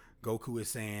beans. Goku is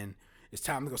saying it's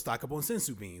time to go stock up on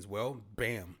sensu beans. Well,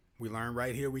 bam, we learn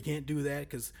right here we can't do that,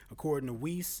 because according to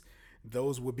Whis,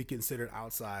 those would be considered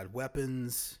outside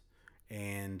weapons,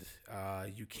 and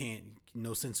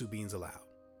no sensu beans allowed.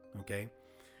 Okay,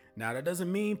 now that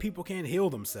doesn't mean people can't heal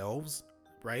themselves,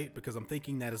 right? Because I'm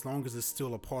thinking that as long as it's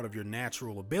still a part of your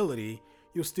natural ability,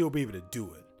 you'll still be able to do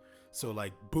it. So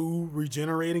like Boo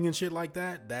regenerating and shit like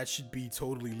that should be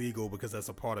totally legal, because that's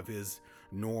a part of his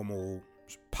normal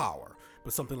power.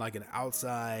 But something like an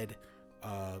outside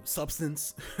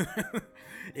substance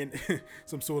in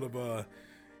some sort of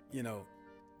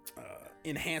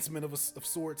enhancement of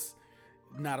sorts,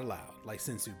 not allowed, like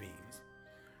sensu beans.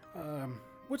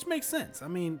 Which makes sense.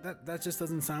 That just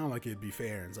doesn't sound like it'd be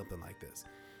fair in something like this.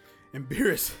 And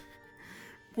Beerus,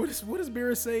 what does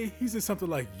Beerus say? He said something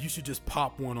like, you should just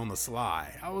pop one on the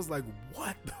sly. I was like,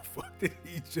 what the fuck did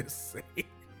he just say?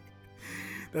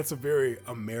 That's a very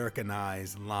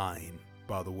Americanized line.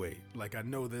 by the way. Like, I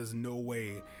know there's no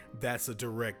way that's a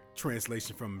direct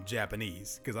translation from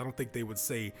Japanese, because I don't think they would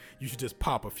say you should just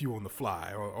pop a few on the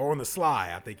fly or on the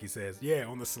sly. I think he says, yeah,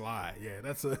 on the sly. Yeah,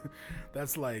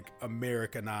 that's like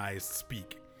Americanized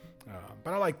speak.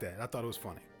 But I like that. I thought it was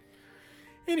funny.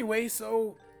 Anyway,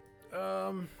 so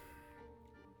I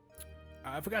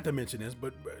forgot to mention this,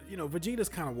 but you know, Vegeta's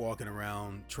kind of walking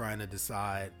around trying to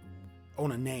decide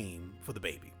on a name for the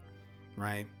baby,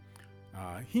 right?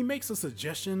 He makes a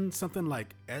suggestion, something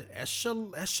like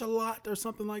Echelot or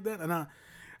something like that, and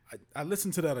I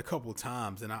listened to that a couple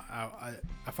times, and I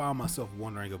found myself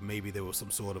wondering if maybe there was some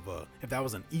sort of if that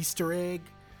was an Easter egg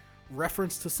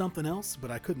reference to something else,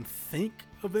 but I couldn't think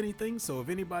of anything. So if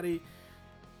anybody,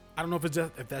 I don't know if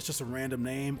that's just a random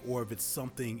name or if it's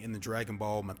something in the Dragon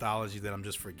Ball mythology that I'm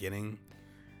just forgetting,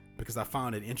 because I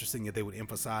found it interesting that they would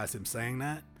emphasize him saying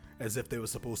that as if there was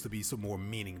supposed to be some more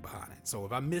meaning behind it. So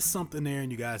if I missed something there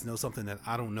and you guys know something that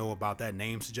I don't know about that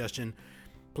name suggestion,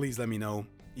 please let me know.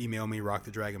 Email me,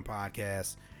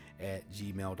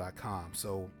 rockthedragonpodcast@gmail.com.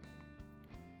 So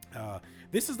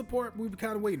this is the part we've been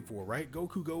kind of waiting for, right?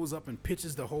 Goku goes up and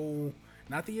pitches the whole,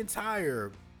 not the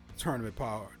entire tournament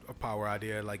power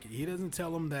idea. Like, he doesn't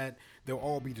tell them that they'll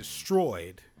all be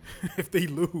destroyed if they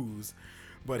lose,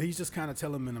 but he's just kind of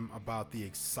telling them about the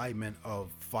excitement of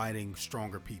fighting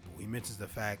stronger people. He mentions the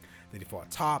fact that he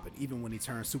fought Top, and even when he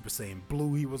turned Super Saiyan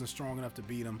Blue, he wasn't strong enough to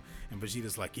beat him. And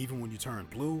Vegeta's like, even when you turn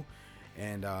blue,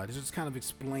 and this is kind of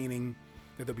explaining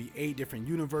that there'll be 8 different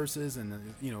universes,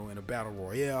 and you know, in a battle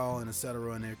royale, and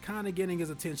etc. And they're kind of getting his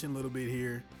attention a little bit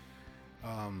here.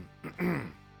 And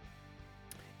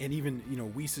even, you know,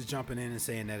 Whis is jumping in and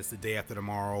saying that it's the day after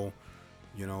tomorrow.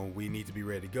 You know, we need to be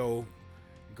ready to go.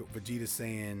 Vegeta's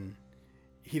saying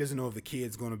he doesn't know if the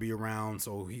kid's going to be around,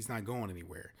 so he's not going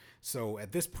anywhere. So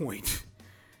at this point,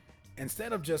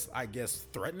 instead of just, I guess,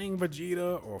 threatening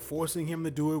Vegeta or forcing him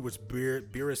to do it, which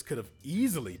Beerus could have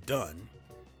easily done,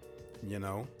 you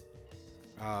know,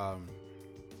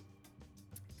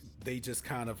 they just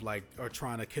kind of like are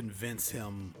trying to convince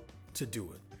him to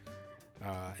do it.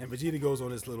 And Vegeta goes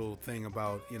on this little thing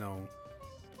about, you know,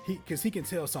 because he can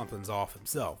tell something's off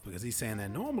himself, because he's saying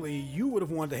that normally you would have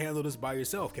wanted to handle this by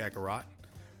yourself, Kakarot.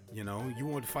 You know, you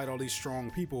wanted to fight all these strong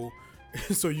people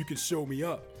so you could show me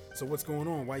up. So what's going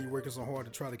on? Why are you working so hard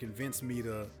to try to convince me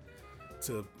to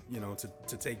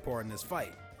take part in this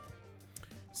fight?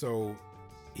 So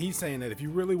he's saying that if you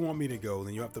really want me to go,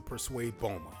 then you have to persuade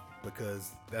Bulma,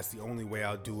 because that's the only way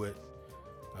I'll do it.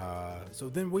 So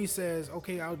then Whis says,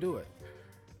 okay, I'll do it.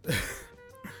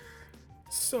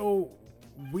 So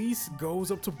Whis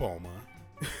goes up to Bulma,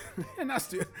 and I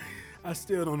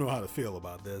still don't know how to feel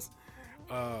about this.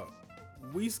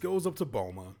 Whis goes up to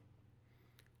Bulma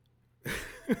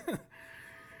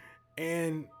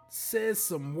and says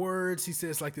some words. He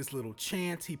says like this little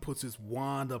chant. He puts his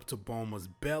wand up to Bulma's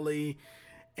belly,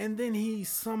 and then he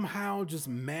somehow just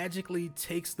magically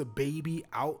takes the baby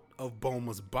out of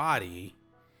Bulma's body,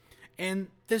 and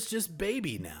there's just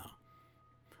baby now.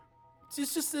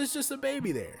 There's just a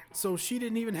baby there. So she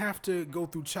didn't even have to go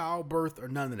through childbirth or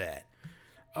none of that.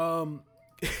 I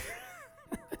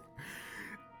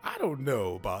don't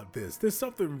know about this. There's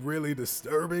something really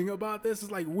disturbing about this. It's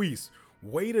like, Whis,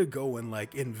 way to go and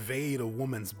like invade a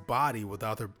woman's body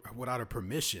without her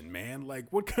permission, man. Like,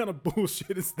 what kind of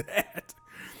bullshit is that?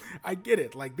 I get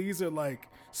it. Like, these are like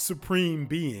supreme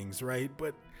beings, right?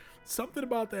 But something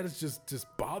about that is just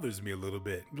bothers me a little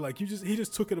bit. Like, he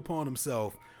just took it upon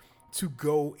himself to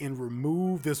go and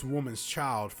remove this woman's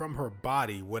child from her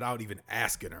body without even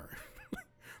asking her.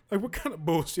 Like, what kind of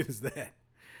bullshit is that?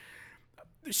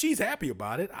 She's happy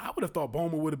about it. I would have thought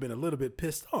Bulma would have been a little bit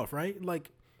pissed off, right?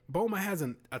 Like, Bulma has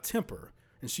a temper,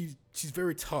 and she's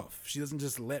very tough. She doesn't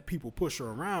just let people push her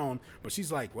around, but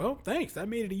she's like, well, thanks. That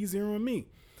made it easier on me.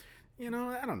 You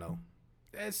know, I don't know.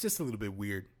 It's just a little bit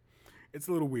weird. It's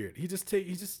a little weird. He just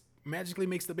magically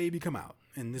makes the baby come out,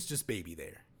 and it's just baby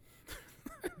there.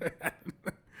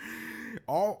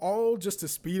 all just to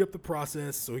speed up the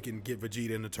process so he can get Vegeta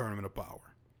in the Tournament of Power.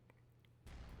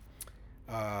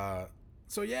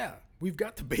 So yeah, we've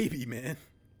got the baby, man.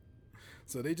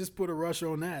 So they just put a rush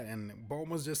on that, and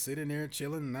Bulma's just sitting there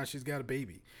chilling, and now she's got a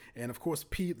baby. And of course,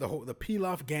 the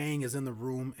Pilaf gang is in the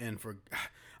room, and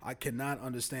I cannot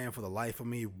understand for the life of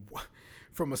me,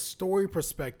 from a story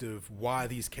perspective, why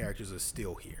these characters are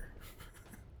still here.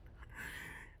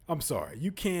 I'm sorry,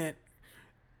 you can't.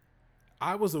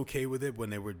 I was okay with it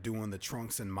when they were doing the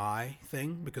Trunks and Mai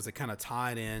thing, because it kind of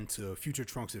tied into future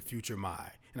Trunks and future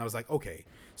Mai. And I was like, okay,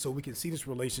 so we can see this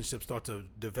relationship start to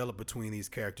develop between these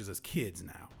characters as kids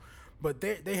now. But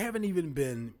they haven't even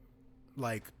been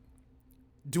like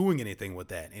doing anything with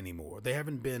that anymore. They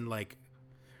haven't been like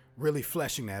really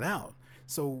fleshing that out.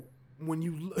 So when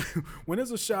you when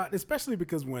there's a shot, especially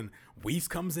because when Whis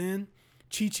comes in,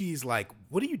 Chi-Chi's like,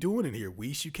 "What are you doing in here,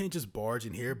 Whis? You can't just barge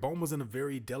in here." Bulma's in a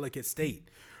very delicate state,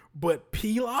 but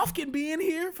Pilaf can be in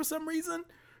here for some reason.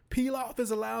 Pilaf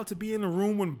is allowed to be in the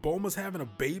room when Bulma's having a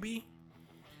baby.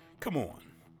 Come on,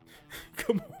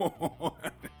 come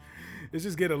on. It's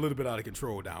just getting a little bit out of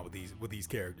control now with these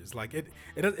characters. Like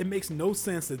it makes no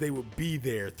sense that they would be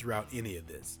there throughout any of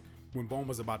this when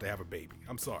Bulma's about to have a baby.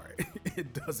 I'm sorry,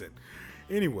 it doesn't.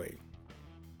 Anyway,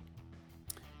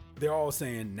 they're all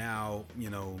saying now,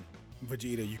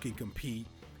 Vegeta, you can compete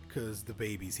because the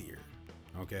baby's here.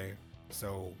 Okay,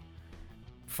 so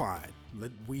fine.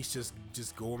 Let Whis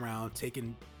just go around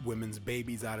taking women's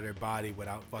babies out of their body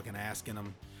without fucking asking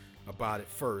them about it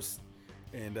first.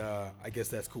 And I guess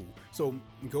that's cool. So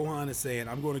Gohan is saying,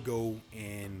 I'm going to go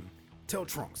and tell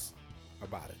Trunks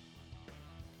about it.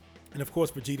 And of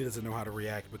course, Vegeta doesn't know how to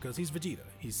react because he's Vegeta.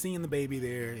 He's seeing the baby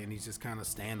there and he's just kind of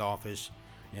standoffish.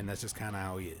 And that's just kind of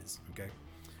how he is. Okay.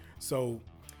 So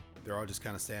they're all just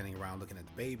kind of standing around looking at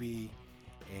the baby.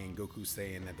 And Goku's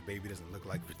saying that the baby doesn't look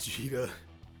like Vegeta.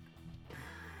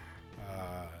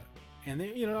 And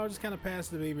they, I'll just kind of pass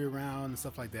the baby around and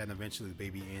stuff like that. And eventually the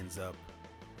baby ends up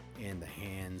in the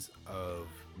hands of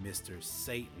Mr.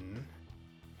 Satan.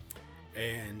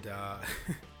 And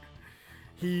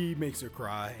he makes her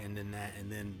cry. And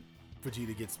then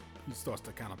Vegeta he starts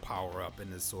to kind of power up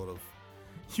in this sort of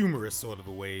humorous sort of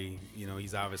a way.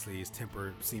 He's obviously, his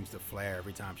temper seems to flare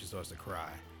every time she starts to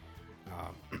cry.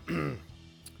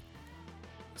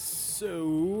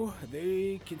 So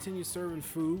they continue serving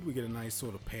food. We get a nice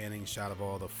sort of panning shot of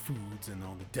all the foods and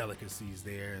all the delicacies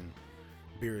there, and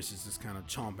Beerus is just kind of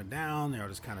chomping down. They're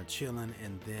just kind of chilling,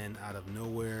 and then out of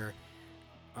nowhere,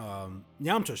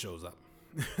 Yamcha shows up.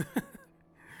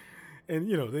 And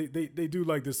they do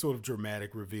like this sort of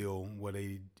dramatic reveal where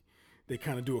they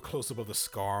kind of do a close-up of the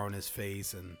scar on his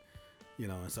face and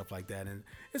and stuff like that. And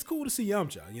it's cool to see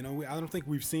Yamcha. I don't think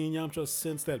we've seen Yamcha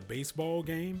since that baseball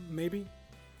game, maybe.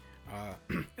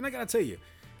 And I gotta tell you,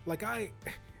 like I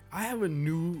have a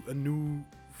new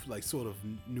like sort of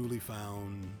newly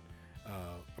found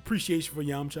appreciation for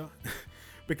Yamcha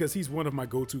because he's one of my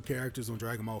go-to characters on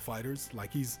Dragon Ball FighterZ.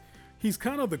 Like he's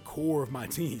kind of the core of my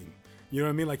team. You know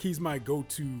what I mean? Like he's my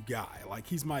go-to guy. Like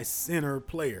he's my center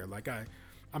player. Like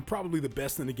I'm probably the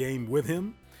best in the game with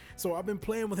him. So I've been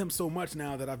playing with him so much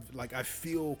now that I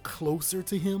feel closer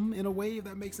to him in a way, if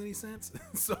that makes any sense.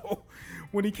 So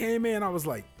when he came in, I was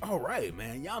like, all right,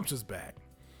 man, Yamcha's back.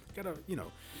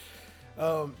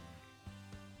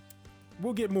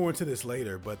 We'll get more into this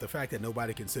later, but the fact that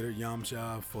nobody considered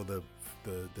Yamcha for the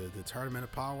Tournament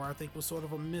of Power, I think was sort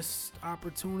of a missed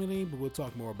opportunity, but we'll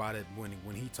talk more about it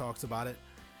when he talks about it.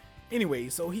 Anyway,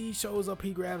 so he shows up,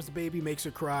 he grabs the baby, makes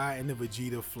her cry, and then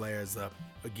Vegeta flares up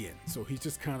again. So he's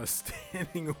just kind of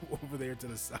standing over there to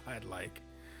the side, like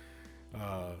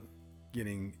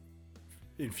getting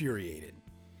infuriated.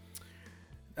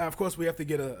 Now, of course, we have to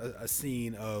get a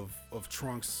scene of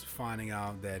Trunks finding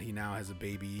out that he now has a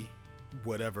baby.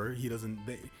 Whatever,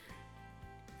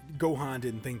 Gohan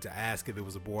didn't think to ask if it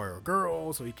was a boy or a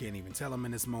girl, so he can't even tell him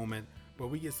in this moment. But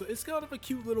it's kind of a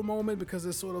cute little moment because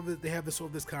it's sort of, they have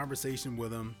this conversation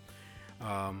with him,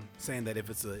 saying that if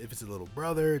it's a little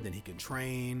brother, then he can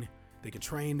train. They can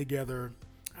train together.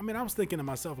 I mean, I was thinking to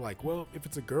myself, like, well, if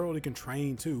it's a girl, they can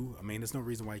train too. I mean, there's no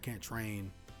reason why you can't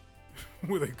train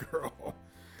with a girl.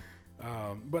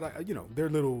 But they're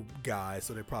little guys,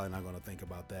 so they're probably not going to think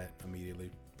about that immediately.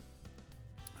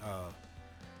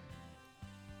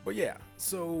 But yeah,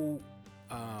 so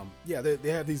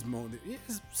they have these moments.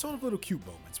 It's sort of little cute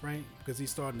moments, right? Because he's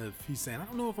saying, I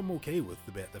don't know if I'm okay with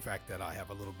the fact that I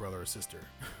have a little brother or sister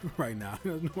right now. He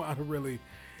doesn't know how to really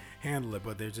handle it,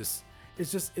 but it's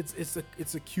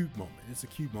a cute moment. It's a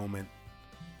cute moment.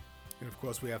 And of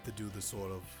course, we have to do the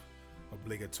sort of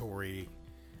obligatory,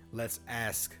 let's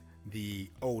ask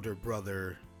the older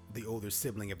brother, the older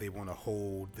sibling, if they want to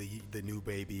hold the new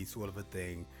baby, sort of a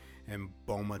thing. And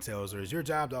Bulma tells her, it's your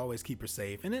job to always keep her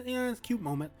safe. And it's a cute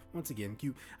moment. Once again,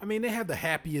 cute. I mean, they have the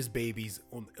happiest babies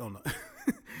on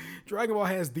Dragon Ball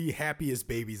has the happiest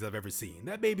babies I've ever seen.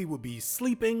 That baby would be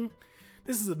sleeping.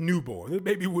 This is a newborn. The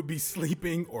baby would be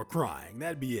sleeping or crying.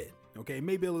 That'd be it. Okay,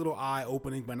 maybe a little eye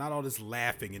opening, but not all this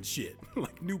laughing and shit.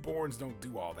 Like newborns don't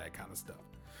do all that kind of stuff.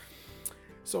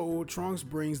 So Trunks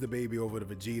brings the baby over to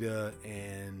Vegeta,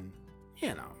 and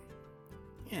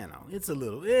it's a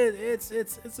little, it's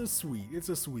a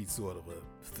sweet sort of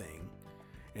a thing.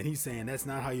 And he's saying, that's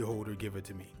not how you hold her, give it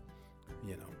to me.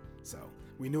 So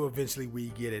we knew eventually we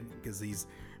get it because he's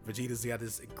Vegeta's got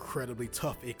this incredibly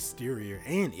tough exterior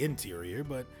and interior,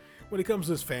 but when it comes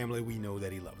to his family, we know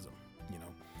that he loves them.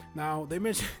 Now they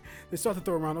start to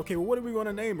throw around, okay, well, what are we going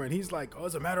to name her? And he's like, oh,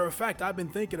 as a matter of fact, I've been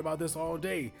thinking about this all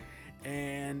day.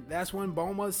 And that's when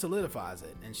Bulma solidifies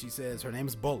it. And she says her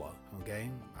name's Bulla. Okay.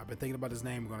 I've been thinking about this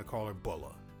name. We're going to call her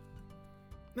Bulla.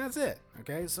 And that's it.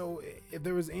 Okay. So if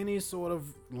there was any sort of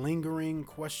lingering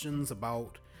questions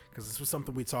about, because this was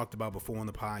something we talked about before on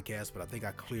the podcast, but I think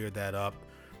I cleared that up.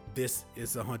 This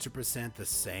is 100% the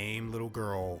same little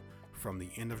girl from the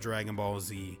end of Dragon Ball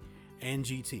Z and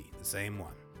GT, the same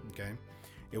one. Okay,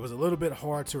 it was a little bit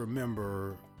hard to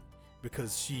remember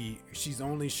because she's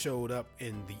only showed up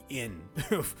in the end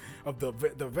of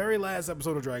the very last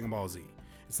episode of Dragon Ball Z.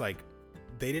 It's like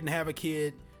they didn't have a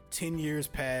kid, 10 years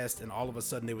passed, and all of a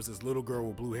sudden there was this little girl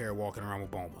with blue hair walking around with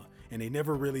Bulma, and they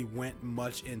never really went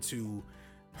much into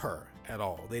her at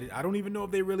all. I don't even know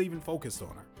if they really even focused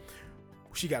on her.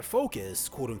 She got focused,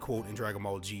 quote unquote, in Dragon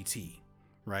Ball GT.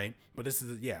 Right, but this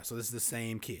is the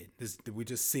same kid. We're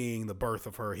just seeing the birth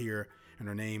of her here, and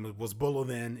her name was Bulla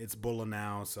then. It's Bulla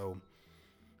now. So,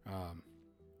 but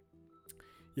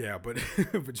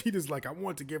Vegeta's like, I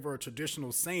want to give her a traditional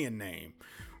Saiyan name,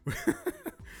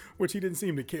 which he didn't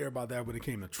seem to care about that when it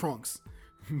came to Trunks.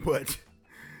 But,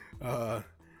 that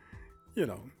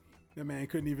man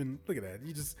couldn't even look at that.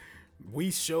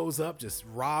 Whis shows up, just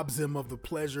robs him of the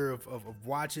pleasure of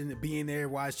watching, being there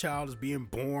while his child is being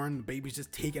born. The baby's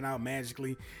just taken out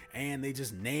magically, and they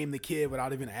just name the kid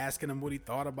without even asking him what he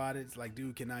thought about it. It's like,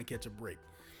 dude cannot catch a break.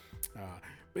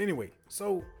 But anyway,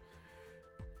 so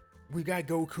we got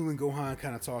Goku and Gohan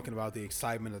kind of talking about the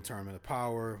excitement of the Tournament of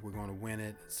Power. We're going to win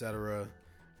it, etc.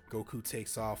 Goku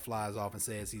takes off, flies off, and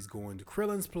says he's going to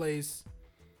Krillin's place.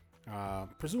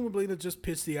 Presumably to just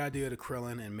pitch the idea to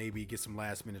Krillin and maybe get some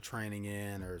last minute training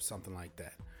in or something like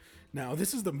that. Now,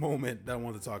 this is the moment that I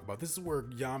wanted to talk about. This is where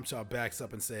Yamcha backs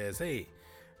up and says, hey,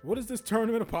 what is this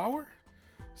Tournament of Power?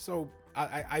 So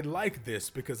I like this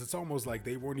because it's almost like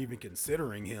they weren't even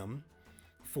considering him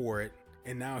for it,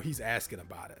 and now he's asking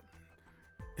about it.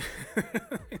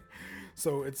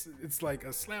 So it's like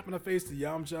a slap in the face to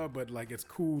Yamcha, but like it's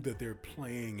cool that they're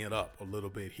playing it up a little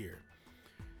bit here.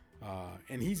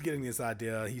 And he's getting this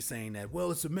idea. He's saying that, well,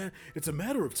 it's a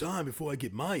matter of time before I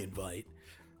get my invite.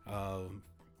 And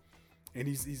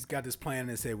he's got this plan in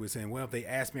his head. We're saying, well, if they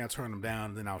ask me, I'll turn them down,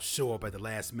 and then I'll show up at the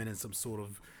last minute, some sort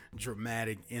of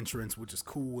dramatic entrance, which is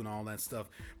cool and all that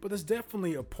stuff. But there's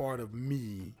definitely a part of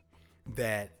me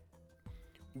that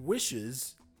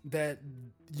wishes that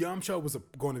Yamcha was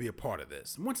going to be a part of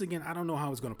this. Once again, I don't know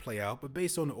how it's going to play out, but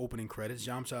based on the opening credits,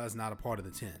 Yamcha is not a part of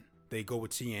the 10. They go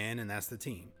with Tien, and that's the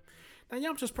team. Now,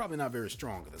 Yamcha's probably not very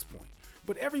strong at this point,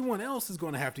 but everyone else is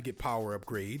going to have to get power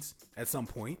upgrades at some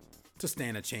point to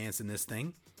stand a chance in this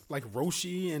thing. Like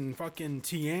Roshi and fucking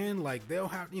Tien, like they'll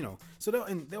have, so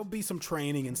there'll be some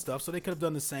training and stuff, so they could have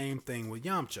done the same thing with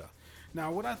Yamcha.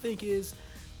 Now, what I think is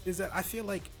that I feel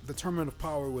like the Tournament of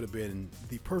Power would have been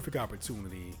the perfect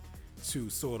opportunity to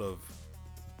sort of,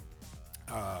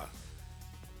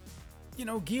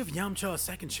 give Yamcha a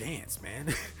second chance,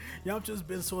 man. Yamcha's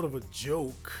been sort of a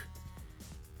joke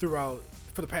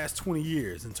for the past 20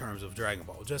 years in terms of Dragon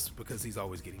Ball, just because he's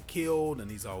always getting killed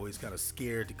and he's always kind of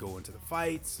scared to go into the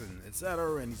fights and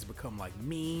etc. And he's become like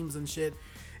memes and shit.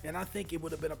 And I think it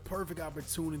would have been a perfect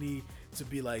opportunity to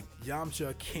be like,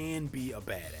 Yamcha can be a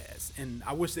badass. And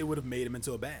I wish they would have made him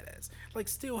into a badass. Like,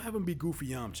 still have him be goofy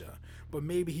Yamcha, but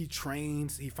maybe he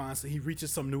trains, he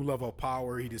reaches some new level of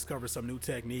power, he discovers some new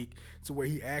technique to where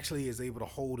he actually is able to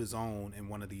hold his own in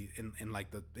one of the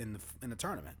in the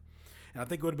tournament. And I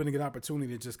think it would have been a good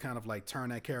opportunity to just kind of like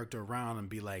turn that character around and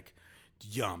be like,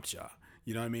 Yamcha.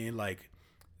 You know what I mean? Like,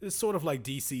 it's sort of like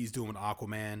DC's doing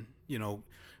Aquaman,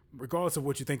 regardless of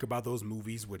what you think about those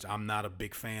movies, which I'm not a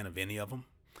big fan of any of them.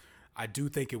 I do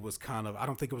think it was I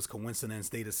don't think it was coincidence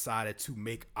they decided to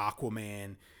make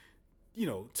Aquaman,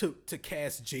 to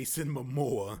cast Jason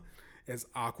Momoa as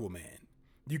Aquaman.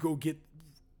 You go get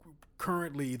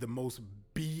currently the most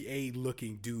BA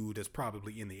looking dude that's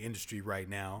probably in the industry right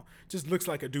now. Just looks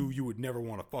like a dude you would never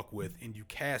want to fuck with, and you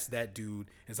cast that dude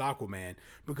as Aquaman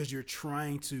because you're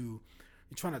trying to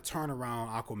turn around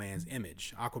Aquaman's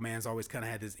image. Aquaman's always kind of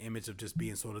had this image of just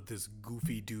being sort of this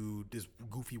goofy dude, this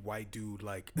goofy white dude,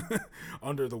 like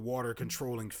under the water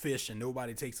controlling fish, and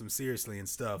nobody takes him seriously and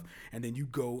stuff. And then you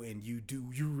go and you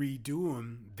redo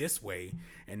him this way,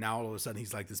 and now all of a sudden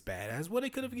he's like this badass. Well, they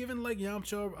could have given like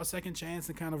Yamcha a second chance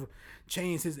and kind of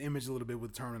changed his image a little bit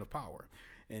with Tournament of Power.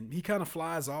 And he kind of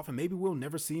flies off, and maybe we'll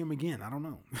never see him again. I don't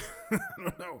know. I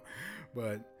don't know.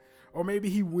 But Or maybe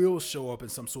he will show up in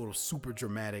some sort of super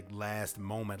dramatic last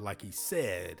moment like he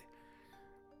said.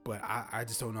 But I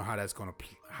just don't know how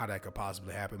how that could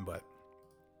possibly happen. But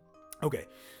okay,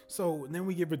 so then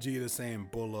we get Vegeta saying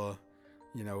Bulla,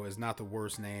 is not the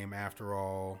worst name after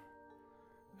all.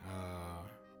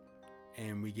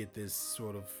 And we get this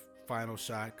sort of final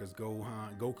shot because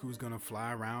Goku's gonna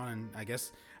fly around, and I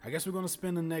guess we're gonna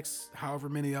spend the next however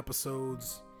many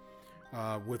episodes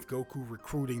with Goku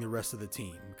recruiting the rest of the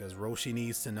team, because Roshi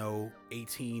needs to know,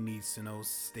 18 needs to know,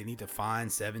 they need to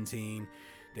find 17,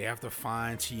 they have to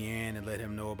find Tien and let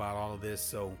him know about all of this,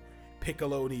 so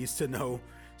Piccolo needs to know.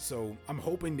 So I'm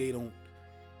hoping they don't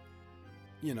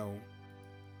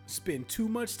spend too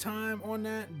much time on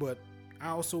that, but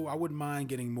I wouldn't mind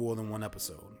getting more than one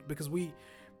episode, because we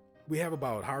have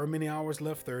about however many hours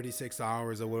left, 36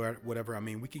 hours or whatever. I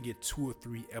mean, we could get 2 or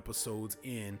 3 episodes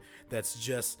in that's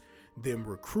just them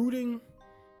recruiting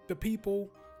the people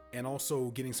and also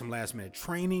getting some last minute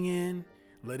training in,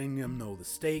 letting them know the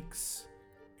stakes,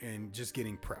 and just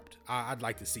getting prepped. I'd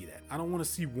like to see that. I don't want to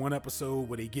see one episode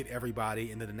where they get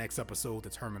everybody and then the next episode the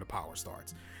Tournament of Power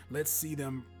starts. Let's see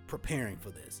them preparing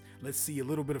for this. Let's see a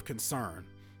little bit of concern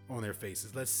on their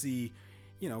faces. Let's see,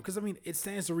 because I mean, it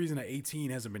stands to reason that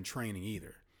 18 hasn't been training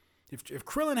either. If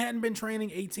Krillin hadn't been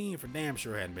training, 18 for damn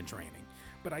sure hadn't been training.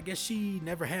 But I guess she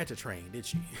never had to train, did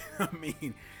she? I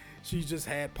mean, she just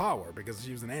had power because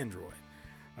she was an android.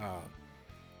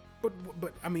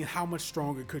 But I mean, how much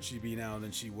stronger could she be now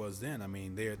than she was then? I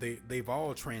mean, they've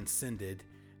all transcended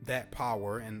that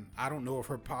power, and I don't know if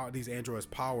these androids'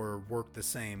 power work the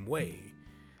same way.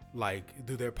 Like,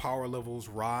 do their power levels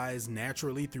rise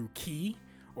naturally through ki,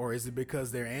 or is it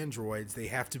because they're androids, they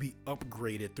have to be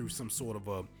upgraded through some sort of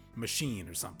a machine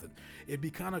or something? It'd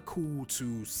be kind of cool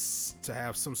to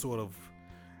have some sort of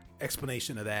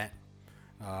explanation of that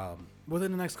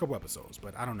within the next couple episodes,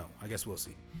 but I don't know. I guess we'll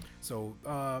see. So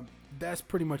that's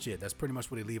pretty much it. That's pretty much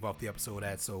where they leave off the episode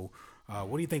at. So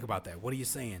what do you think about that? What are you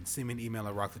saying? Send me an email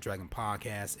at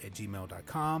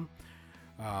rockthedragonpodcast@gmail.com.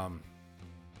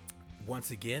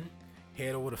 Once again,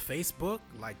 head over to Facebook,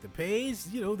 like the page,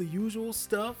 the usual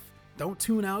stuff. Don't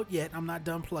tune out yet. I'm not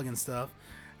done plugging stuff.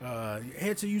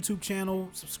 Head to YouTube channel,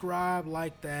 subscribe,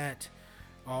 like that,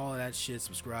 all of that shit.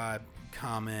 Subscribe,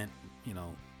 comment,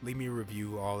 leave me a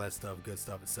review, all that stuff, good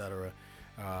stuff, etc.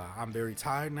 I'm very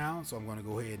tired now, so I'm going to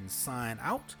go ahead and sign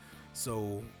out.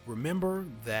 So remember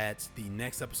that the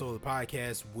next episode of the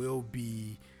podcast will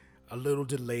be a little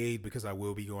delayed because I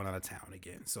will be going out of town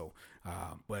again. So,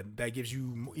 but that gives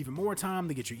you even more time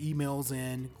to get your emails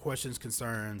in, questions,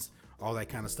 concerns, all that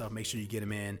kind of stuff. Make sure you get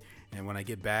them in, and when I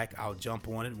get back, I'll jump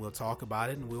on it and we'll talk about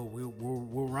it, and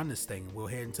we'll run this thing. We'll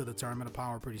head into the Tournament of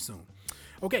Power pretty soon.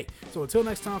 Okay, so until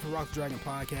next time for Rock the Dragon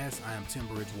Podcast, I am Tim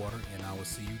Bridgewater, and I will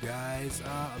see you guys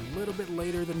a little bit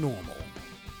later than normal.